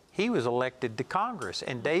Crockett. He was elected to Congress.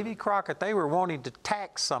 And Davy Crockett, they were wanting to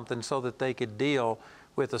tax something so that they could deal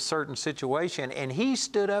with a certain situation. And he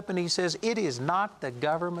stood up and he says, it is not the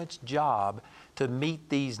government's job to meet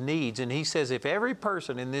these needs. And he says if every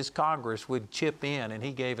person in this Congress would chip in, and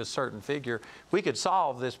he gave a certain figure, we could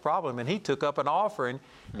solve this problem. And he took up an offering,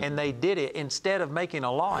 and they did it. Instead of making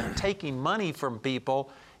a law and taking money from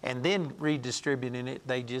people and then redistributing it,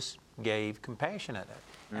 they just gave compassionately.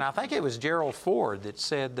 And I think it was Gerald Ford that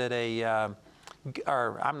said that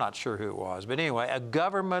or I'm not sure who it was, but anyway, a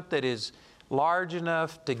government that is large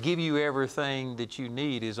enough to give you everything that you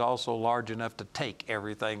need is also large enough to take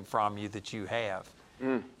everything from you that you have.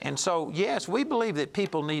 And so, yes, we believe that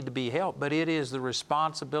people need to be helped, but it is the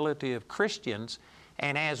responsibility of Christians.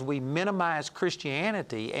 And as we minimize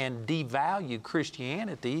Christianity and devalue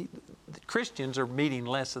Christianity, Christians are meeting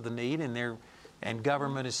less of the need, and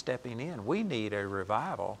government is stepping in. We need a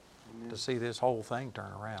revival to see this whole thing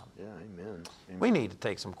turn around. Yeah, amen. We need to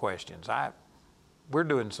take some questions. We're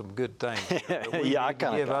doing some good things. Yeah, I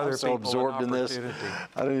kind of got so absorbed in this.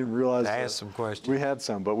 I didn't even realize to ask some questions. We had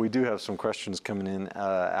some, but we do have some questions coming in,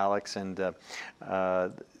 Alex. And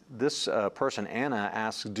this person, Anna,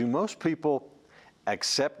 asks, do most people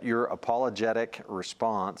accept your apologetic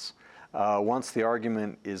response once the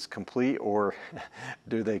argument is complete, or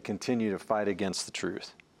do they continue to fight against the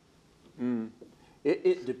truth?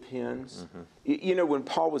 It depends. You know, when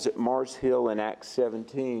Paul was at Mars Hill in Acts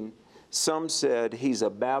 17, some said he's a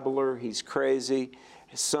babbler, he's crazy.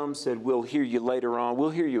 Some said, we'll hear you later on. We'll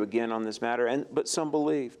hear you again on this matter. But some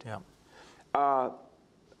believed. Yeah.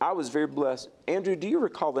 I was very blessed. Andrew, do you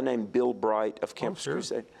recall the name Bill Bright of Campus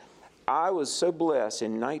Crusade? I was so blessed.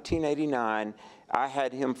 In 1989, I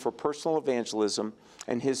had him for personal evangelism,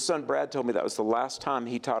 and his son Brad told me that was the last time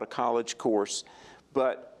he taught a college course.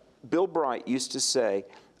 But Bill Bright used to say,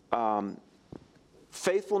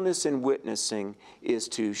 faithfulness in witnessing is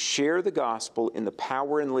to share the gospel in the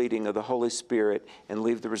power and leading of the Holy Spirit and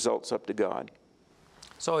leave the results up to God.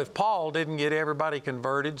 So if Paul didn't get everybody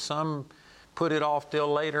converted, some put it off till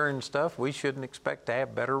later and stuff, we shouldn't expect to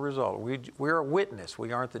have better results. We're a witness.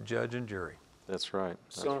 We aren't the judge and jury. That's right.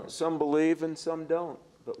 Some believe and some don't,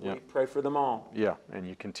 but we pray for them all. Yeah, and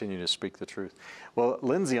you continue to speak the truth. Well,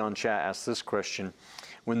 Lindsay on chat asked this question.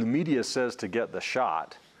 When the media says to get the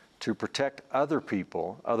shot, to protect other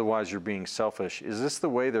people, otherwise you're being selfish, is this the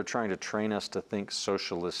way they're trying to train us to think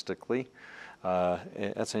socialistically?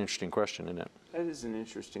 That's an interesting question, isn't it? That is an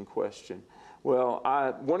interesting question. Well,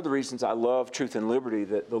 one of the reasons I love Truth and Liberty,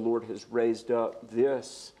 that the Lord has raised up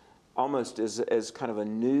this almost as kind of a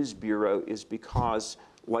news bureau, is because,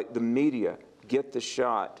 like the media, get the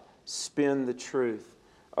shot, spin the truth.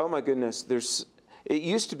 Oh my goodness, it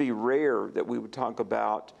used to be rare that we would talk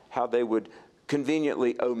about how they would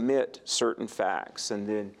conveniently omit certain facts and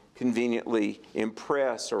then conveniently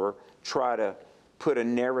impress or try to put a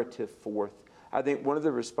narrative forth. I think one of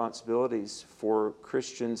the responsibilities for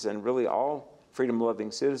Christians and really all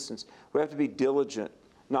freedom-loving citizens, we have to be diligent,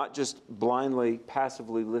 not just blindly,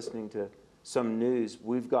 passively listening to some news.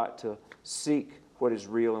 We've got to seek what is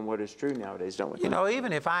real and what is true nowadays, don't we? You know,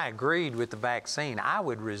 even if I agreed with the vaccine, I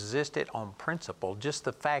would resist it on principle. Just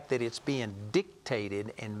the fact that it's being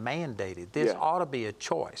dictated and mandated. This ought to be a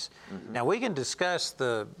choice. Now, we can discuss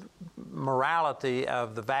the morality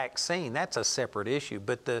of the vaccine. That's a separate issue.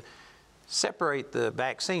 But the separate the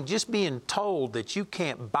vaccine. Just being told that you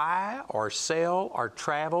can't buy or sell or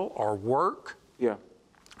travel or work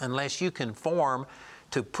unless you conform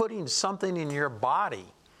to putting something in your body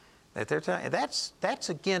that they're telling, that's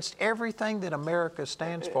against everything that America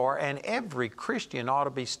stands for, and every Christian ought to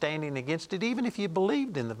be standing against it, even if you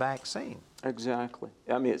believed in the vaccine. Exactly.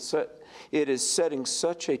 I mean, it is setting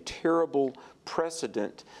such a terrible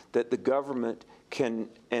precedent that the government can,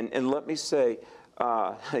 and let me say,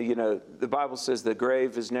 you know, the Bible says the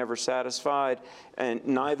grave is never satisfied, and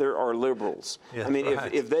neither are liberals. Yeah, I mean,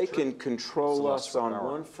 right. if they can control us on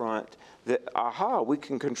one front, we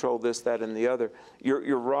can control this, that, and the other.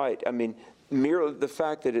 You're right. I mean, merely the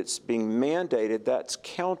fact that it's being mandated, that's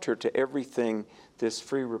counter to everything this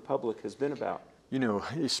free republic has been about. You know,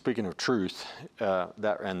 speaking of truth,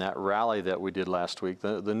 that rally that we did last week,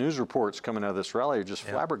 the news reports coming out of this rally just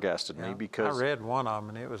flabbergasted me, because I read one of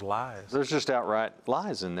them and it was lies. There's just outright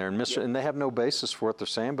lies in there, and they have no basis for what they're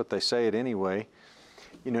saying, but they say it anyway.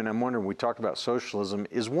 You know, and I'm wondering, we talked about socialism.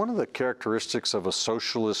 Is one of the characteristics of a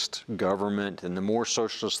socialist government, and the more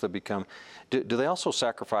socialist they become, do they also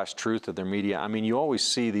sacrifice truth in their media? I mean, you always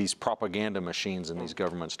see these propaganda machines in these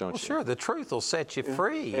governments, don't you? Well, sure, the truth will set you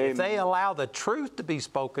free. If they allow the truth to be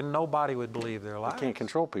spoken, nobody would believe their lies. They can't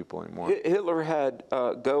control people anymore. Hitler had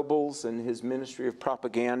Goebbels and his Ministry of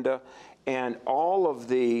Propaganda, and all of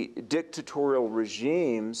the dictatorial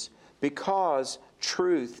regimes, because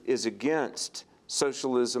truth is against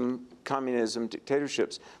socialism, communism,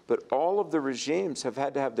 dictatorships. But all of the regimes have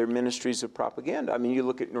had to have their ministries of propaganda. I mean, you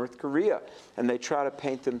look at North Korea, and they try to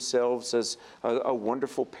paint themselves as a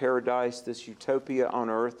wonderful paradise, this utopia on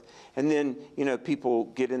earth. And then, you know, people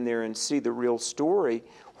get in there and see the real story.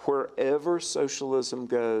 Wherever socialism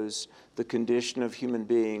goes, the condition of human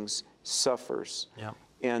beings suffers. Yep.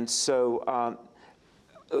 And so,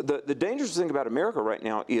 the dangerous thing about America right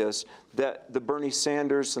now is that the Bernie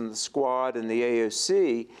Sanders and the Squad and the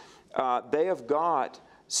AOC, they have got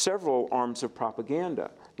several arms of propaganda,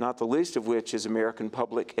 not the least of which is American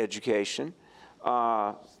public education,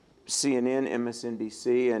 CNN,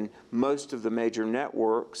 MSNBC, and most of the major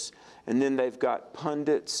networks. And then they've got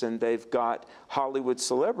pundits and they've got Hollywood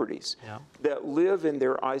celebrities that live in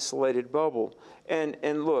their isolated bubble.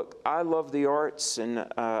 And look, I love the arts, and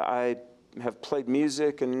I have played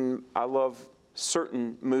music, and I love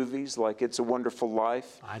certain movies like It's a Wonderful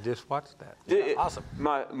Life. I just watched that. Awesome.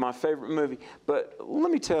 My favorite movie. But let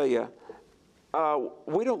me tell you,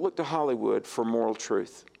 we don't look to Hollywood for moral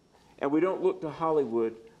truth. And we don't look to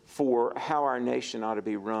Hollywood for how our nation ought to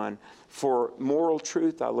be run. For moral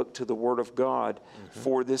truth, I look to the Word of God.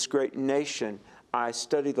 For this great nation, I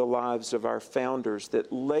study the lives of our founders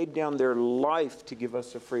that laid down their life to give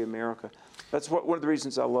us a free America. That's one of the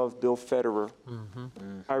reasons I love Bill Federer.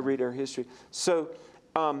 I read our history. So,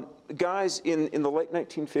 guys, in the late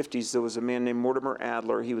 1950s, there was a man named Mortimer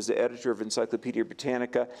Adler. He was the editor of Encyclopedia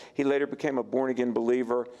Britannica. He later became a born-again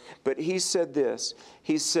believer. But he said this.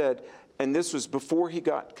 He said, and this was before he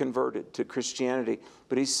got converted to Christianity,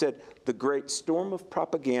 but he said, the great storm of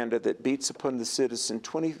propaganda that beats upon the citizen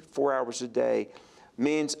 24 hours a day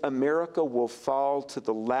means America will fall to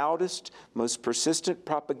the loudest, most persistent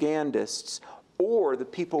propagandists, or the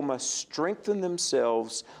people must strengthen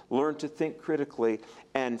themselves, learn to think critically,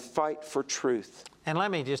 and fight for truth. And let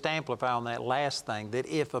me just amplify on that last thing, that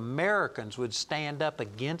if Americans would stand up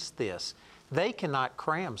against this, they cannot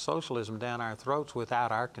cram socialism down our throats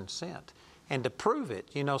without our consent. And to prove it,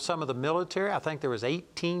 you know, some of the military, I think there was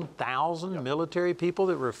 18,000 military people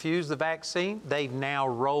that refused the vaccine. They've now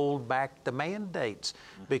rolled back the mandates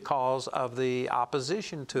because of the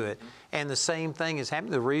opposition to it. And the same thing is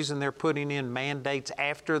happening. The reason they're putting in mandates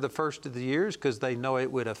after the first of the year is because they know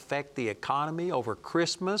it would affect the economy over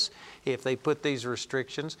Christmas if they put these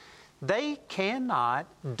restrictions. They cannot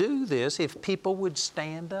do this if people would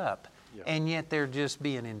stand up. And yet they're just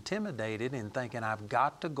being intimidated and thinking, I've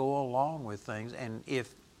got to go along with things. And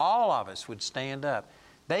if all of us would stand up,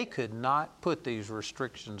 they could not put these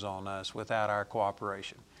restrictions on us without our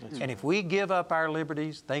cooperation. And if we give up our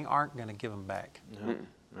liberties, they aren't going to give them back.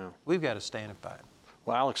 No. We've got to stand and fight.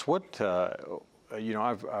 Well, Alex, what, you know,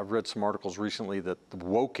 I've read some articles recently that the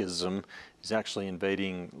wokeism is actually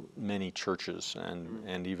invading many churches,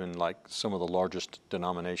 and even like some of the largest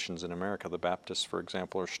denominations in America. The Baptists, for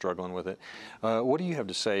example, are struggling with it. What do you have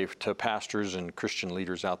to say to pastors and Christian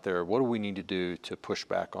leaders out there? What do we need to do to push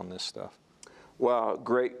back on this stuff? Well,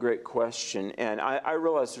 great question. And I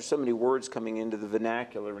realize there's so many words coming into the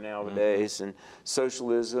vernacular nowadays, and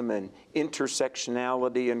socialism and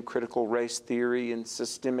intersectionality and critical race theory and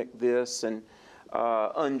systemic this and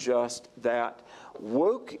unjust that.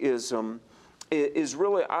 Wokeism is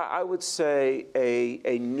really, I would say,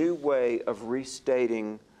 a new way of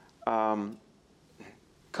restating common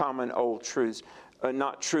old truths.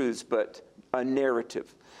 Not truths, but a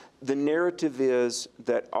narrative. The narrative is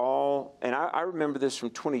that and I remember this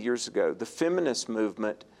from 20 years ago, the feminist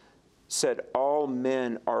movement said all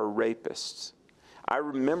men are rapists. I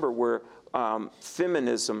remember where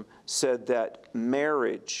feminism said that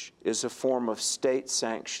marriage is a form of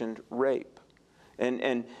state-sanctioned rape.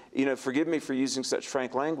 And you know, forgive me for using such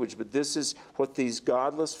frank language, but this is what these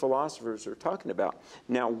godless philosophers are talking about.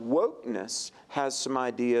 Now, wokeness has some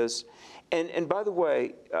ideas, and by the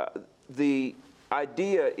way, the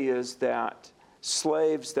idea is that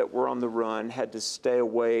slaves that were on the run had to stay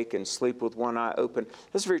awake and sleep with one eye open.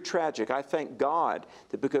 That's very tragic. I thank God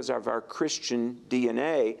that because of our Christian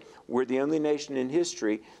DNA, we're the only nation in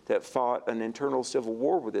history that fought an internal civil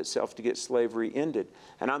war with itself to get slavery ended.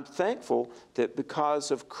 And I'm thankful that because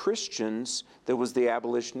of Christians, there was the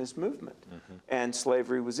abolitionist movement, and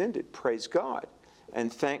slavery was ended. Praise God.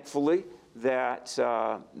 And thankfully, that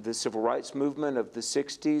the civil rights movement of the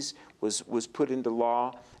 60s was put into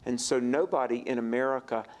law, and so nobody in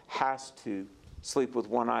America has to sleep with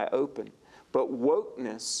one eye open. But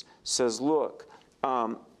wokeness says, look,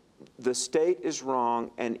 the state is wrong,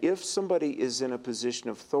 and if somebody is in a position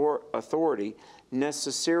of authority,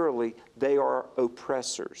 necessarily they are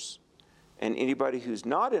oppressors. And anybody who's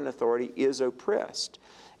not in authority is oppressed.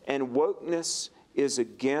 And wokeness is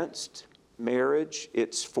against marriage.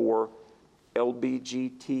 It's for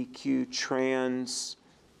LGBTQ, trans,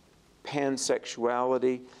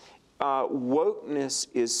 pansexuality. Wokeness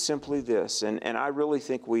is simply this, and I really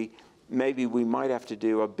think maybe we might have to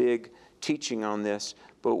do a big teaching on this,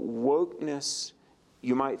 but wokeness,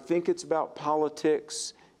 you might think it's about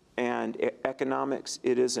politics and economics.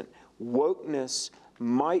 It isn't. Wokeness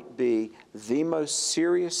might be the most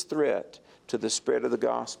serious threat to the spread of the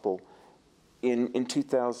gospel in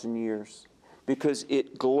 2,000 years, because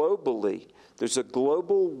it globally, there's a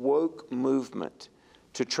global woke movement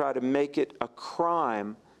to try to make it a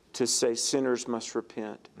crime to say sinners must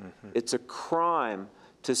repent. It's a crime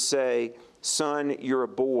to say, son, you're a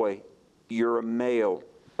boy, you're a male,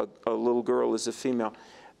 a little girl is a female.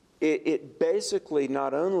 It basically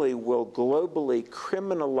not only will globally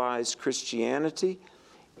criminalize Christianity,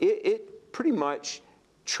 it pretty much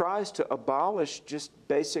tries to abolish just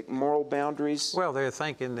basic moral boundaries. Well, they're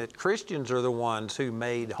thinking that Christians are the ones who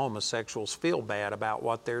made homosexuals feel bad about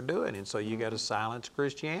what they're doing, and so you got to silence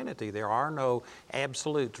Christianity. There are no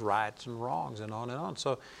absolute rights and wrongs, and on and on.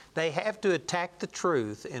 So they have to attack the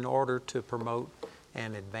truth in order to promote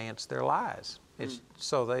and advance their lies.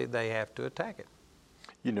 So they have to attack it.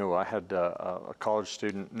 You know, I had a college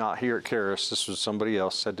student, not here at Charis, this was somebody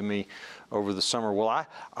else, said to me over the summer, well,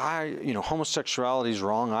 you know, homosexuality is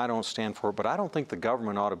wrong, I don't stand for it, but I don't think the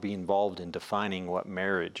government ought to be involved in defining what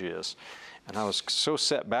marriage is. And I was so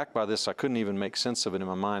set back by this, I couldn't even make sense of it in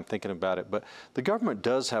my mind thinking about it. But the government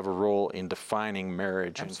does have a role in defining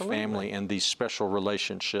marriage and family and these special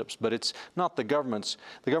relationships. But it's not the government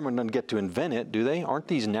doesn't get to invent it, do they? Aren't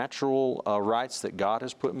these natural rights that God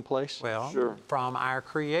has put in place? Well, sure. From our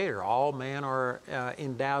Creator. All men are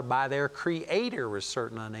endowed by their Creator with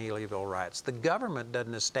certain unalienable rights. The government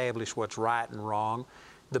doesn't establish what's right and wrong.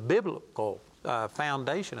 The biblical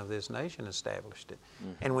foundation of this nation established it.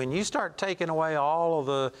 And when you start taking away all of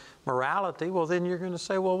the morality, well, then you're going to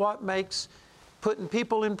say, well, what makes putting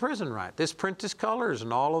people in prison right? This Prentice Cullors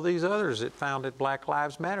and all of these others that founded Black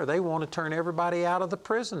Lives Matter, they want to turn everybody out of the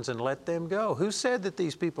prisons and let them go. Who said that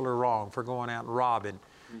these people are wrong for going out and robbing?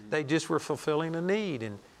 They just were fulfilling a need.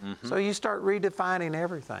 And so you start redefining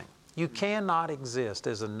everything. You cannot exist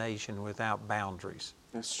as a nation without boundaries.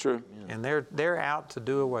 That's true. And they're out to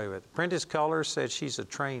do away with it. Prentice Cullors said she's a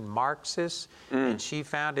trained Marxist, and she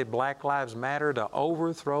founded Black Lives Matter to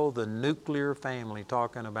overthrow the nuclear family,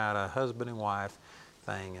 talking about a husband and wife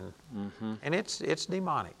thing. And it's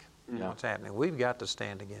demonic what's happening. We've got to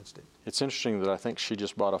stand against it. It's interesting that I think she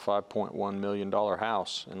just bought a $5.1 million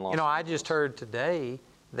house in Los Angeles. I just heard today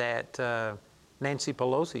that Nancy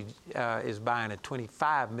Pelosi is buying a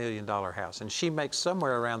 $25 million house, and she makes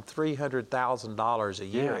somewhere around $300,000 a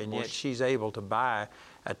year, and yet she's able to buy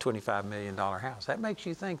a $25 million house. That makes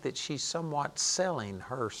you think that she's somewhat selling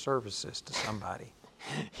her services to somebody.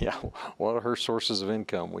 Yeah, what are her sources of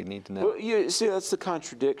income? We need to know. Well, you see, that's the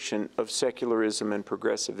contradiction of secularism and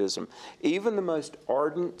progressivism. Even the most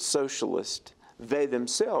ardent socialist, they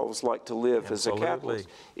themselves like to live as a capitalist.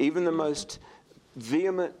 Even the most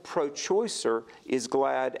vehement pro-choicer is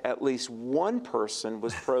glad at least one person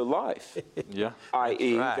was pro-life,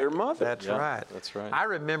 i.e. their mother. That's right. That's right. I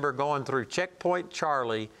remember going through Checkpoint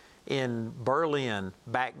Charlie in Berlin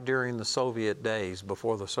back during the Soviet days,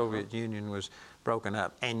 before the Soviet Union was broken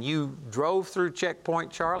up. And you drove through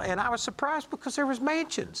Checkpoint Charlie, and I was surprised because there was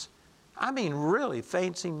mansions. I mean, really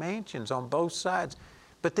fancy mansions on both sides.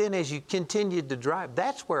 But then as you continued to drive,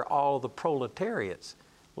 that's where all the proletariats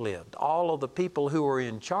lived, all of the people who were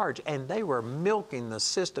in charge, and they were milking the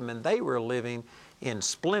system, and they were living in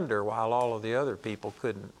splendor while all of the other people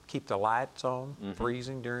couldn't keep the lights on,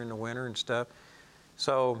 freezing during the winter and stuff.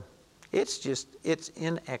 So it's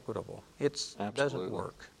inequitable. It doesn't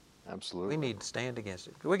work. Absolutely. We need to stand against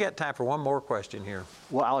it. We got time for one more question here.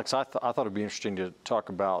 Well, Alex, I thought it'd be interesting to talk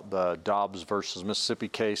about the Dobbs versus Mississippi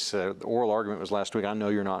case. The oral argument was last week. I know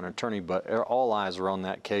you're not an attorney, but all eyes are on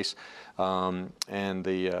that case, and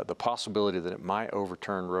the possibility that it might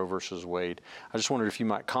overturn Roe versus Wade. I just wondered if you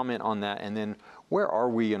might comment on that, and then where are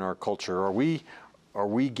we in our culture? Are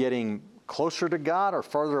we getting closer to God or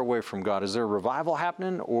farther away from God? Is there a revival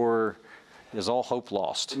happening, or is all hope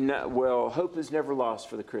lost? No, well, hope is never lost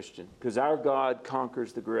for the Christian, because our God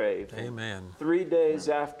conquers the grave. Amen. 3 days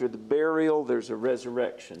after the burial, there's a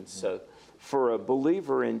resurrection. So for a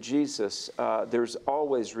believer in Jesus, there's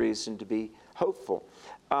always reason to be hopeful.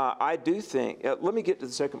 I do think, let me get to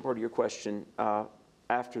the second part of your question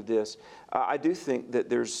after this. I do think that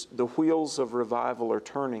the wheels of revival are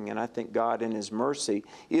turning, and I think God in His mercy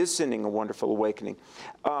is sending a wonderful awakening.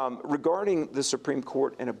 Regarding the Supreme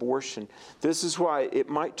Court and abortion, this is why it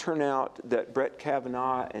might turn out that Brett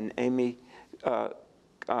Kavanaugh and Amy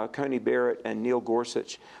Coney Barrett and Neil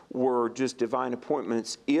Gorsuch were just divine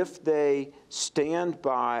appointments if they stand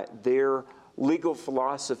by their legal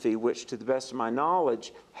philosophy, which to the best of my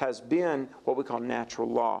knowledge has been what we call natural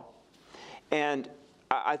law. And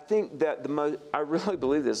I think that I really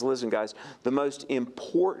believe this, listen guys, the most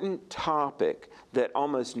important topic that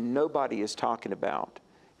almost nobody is talking about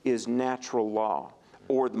is natural law,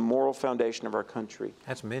 or the moral foundation of our country.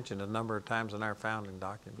 That's mentioned a number of times in our founding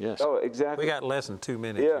document. Yes. Oh, exactly. We got less than 2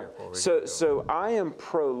 minutes here before we go. So I am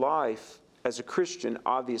pro-life as a Christian,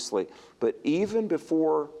 obviously, but even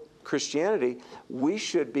before Christianity, we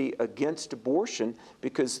should be against abortion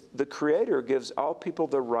because the Creator gives all people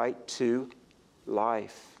the right to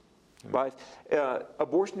life.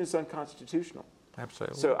 Abortion is unconstitutional.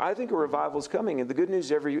 Absolutely. So I think a revival is coming, and the good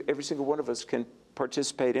news, every single one of us can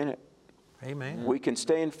participate in it. Amen. We can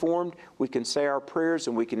stay informed, we can say our prayers,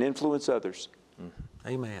 and we can influence others.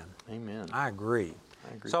 Amen. Amen. I agree.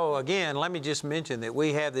 So again, let me just mention that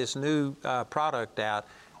we have this new product out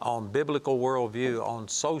on biblical worldview on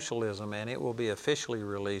socialism, and it will be officially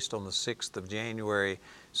released on the 6th of January.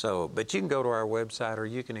 But you can go to our website or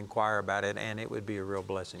you can inquire about it, and it would be a real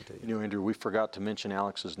blessing to you. You know, Andrew, we forgot to mention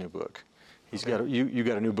Alex's new book. He's got you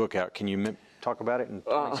got a new book out. Can you talk about it in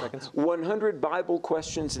 20 seconds? 100 Bible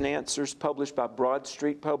Questions and Answers, published by Broad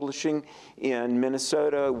Street Publishing in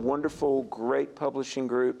Minnesota. Wonderful, great publishing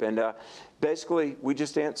group. And basically, we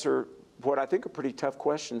just answer what I think are pretty tough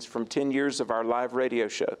questions from 10 years of our live radio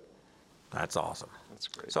show. That's awesome. That's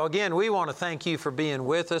great. So again, we want to thank you for being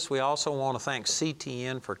with us. We also want to thank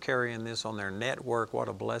CTN for carrying this on their network. What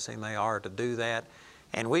a blessing they are to do that.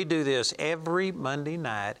 And we do this every Monday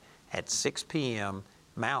night at 6 p.m.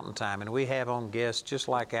 Mountain Time. And we have on guests just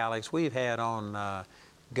like Alex. We've had on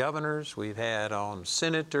governors, we've had on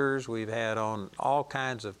senators, we've had on all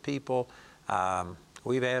kinds of people.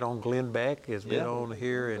 We've had on Glenn Beck has been on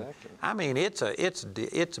here, and I mean it's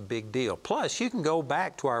a big deal. Plus, you can go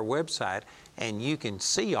back to our website and you can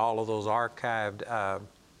see all of those archived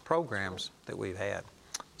programs that we've had.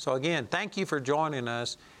 So again, thank you for joining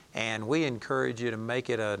us, and we encourage you to make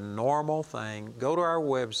it a normal thing. Go to our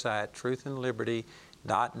website,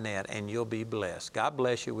 truthandliberty.net, and you'll be blessed. God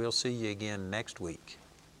bless you. We'll see you again next week.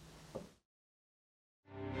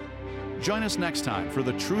 Join us next time for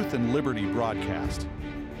the Truth and Liberty broadcast.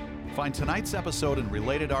 Find tonight's episode and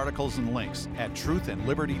related articles and links at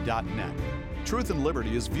truthandliberty.net. Truth and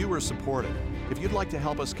Liberty is viewer supported. If you'd like to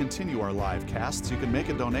help us continue our live casts, you can make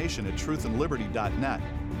a donation at truthandliberty.net.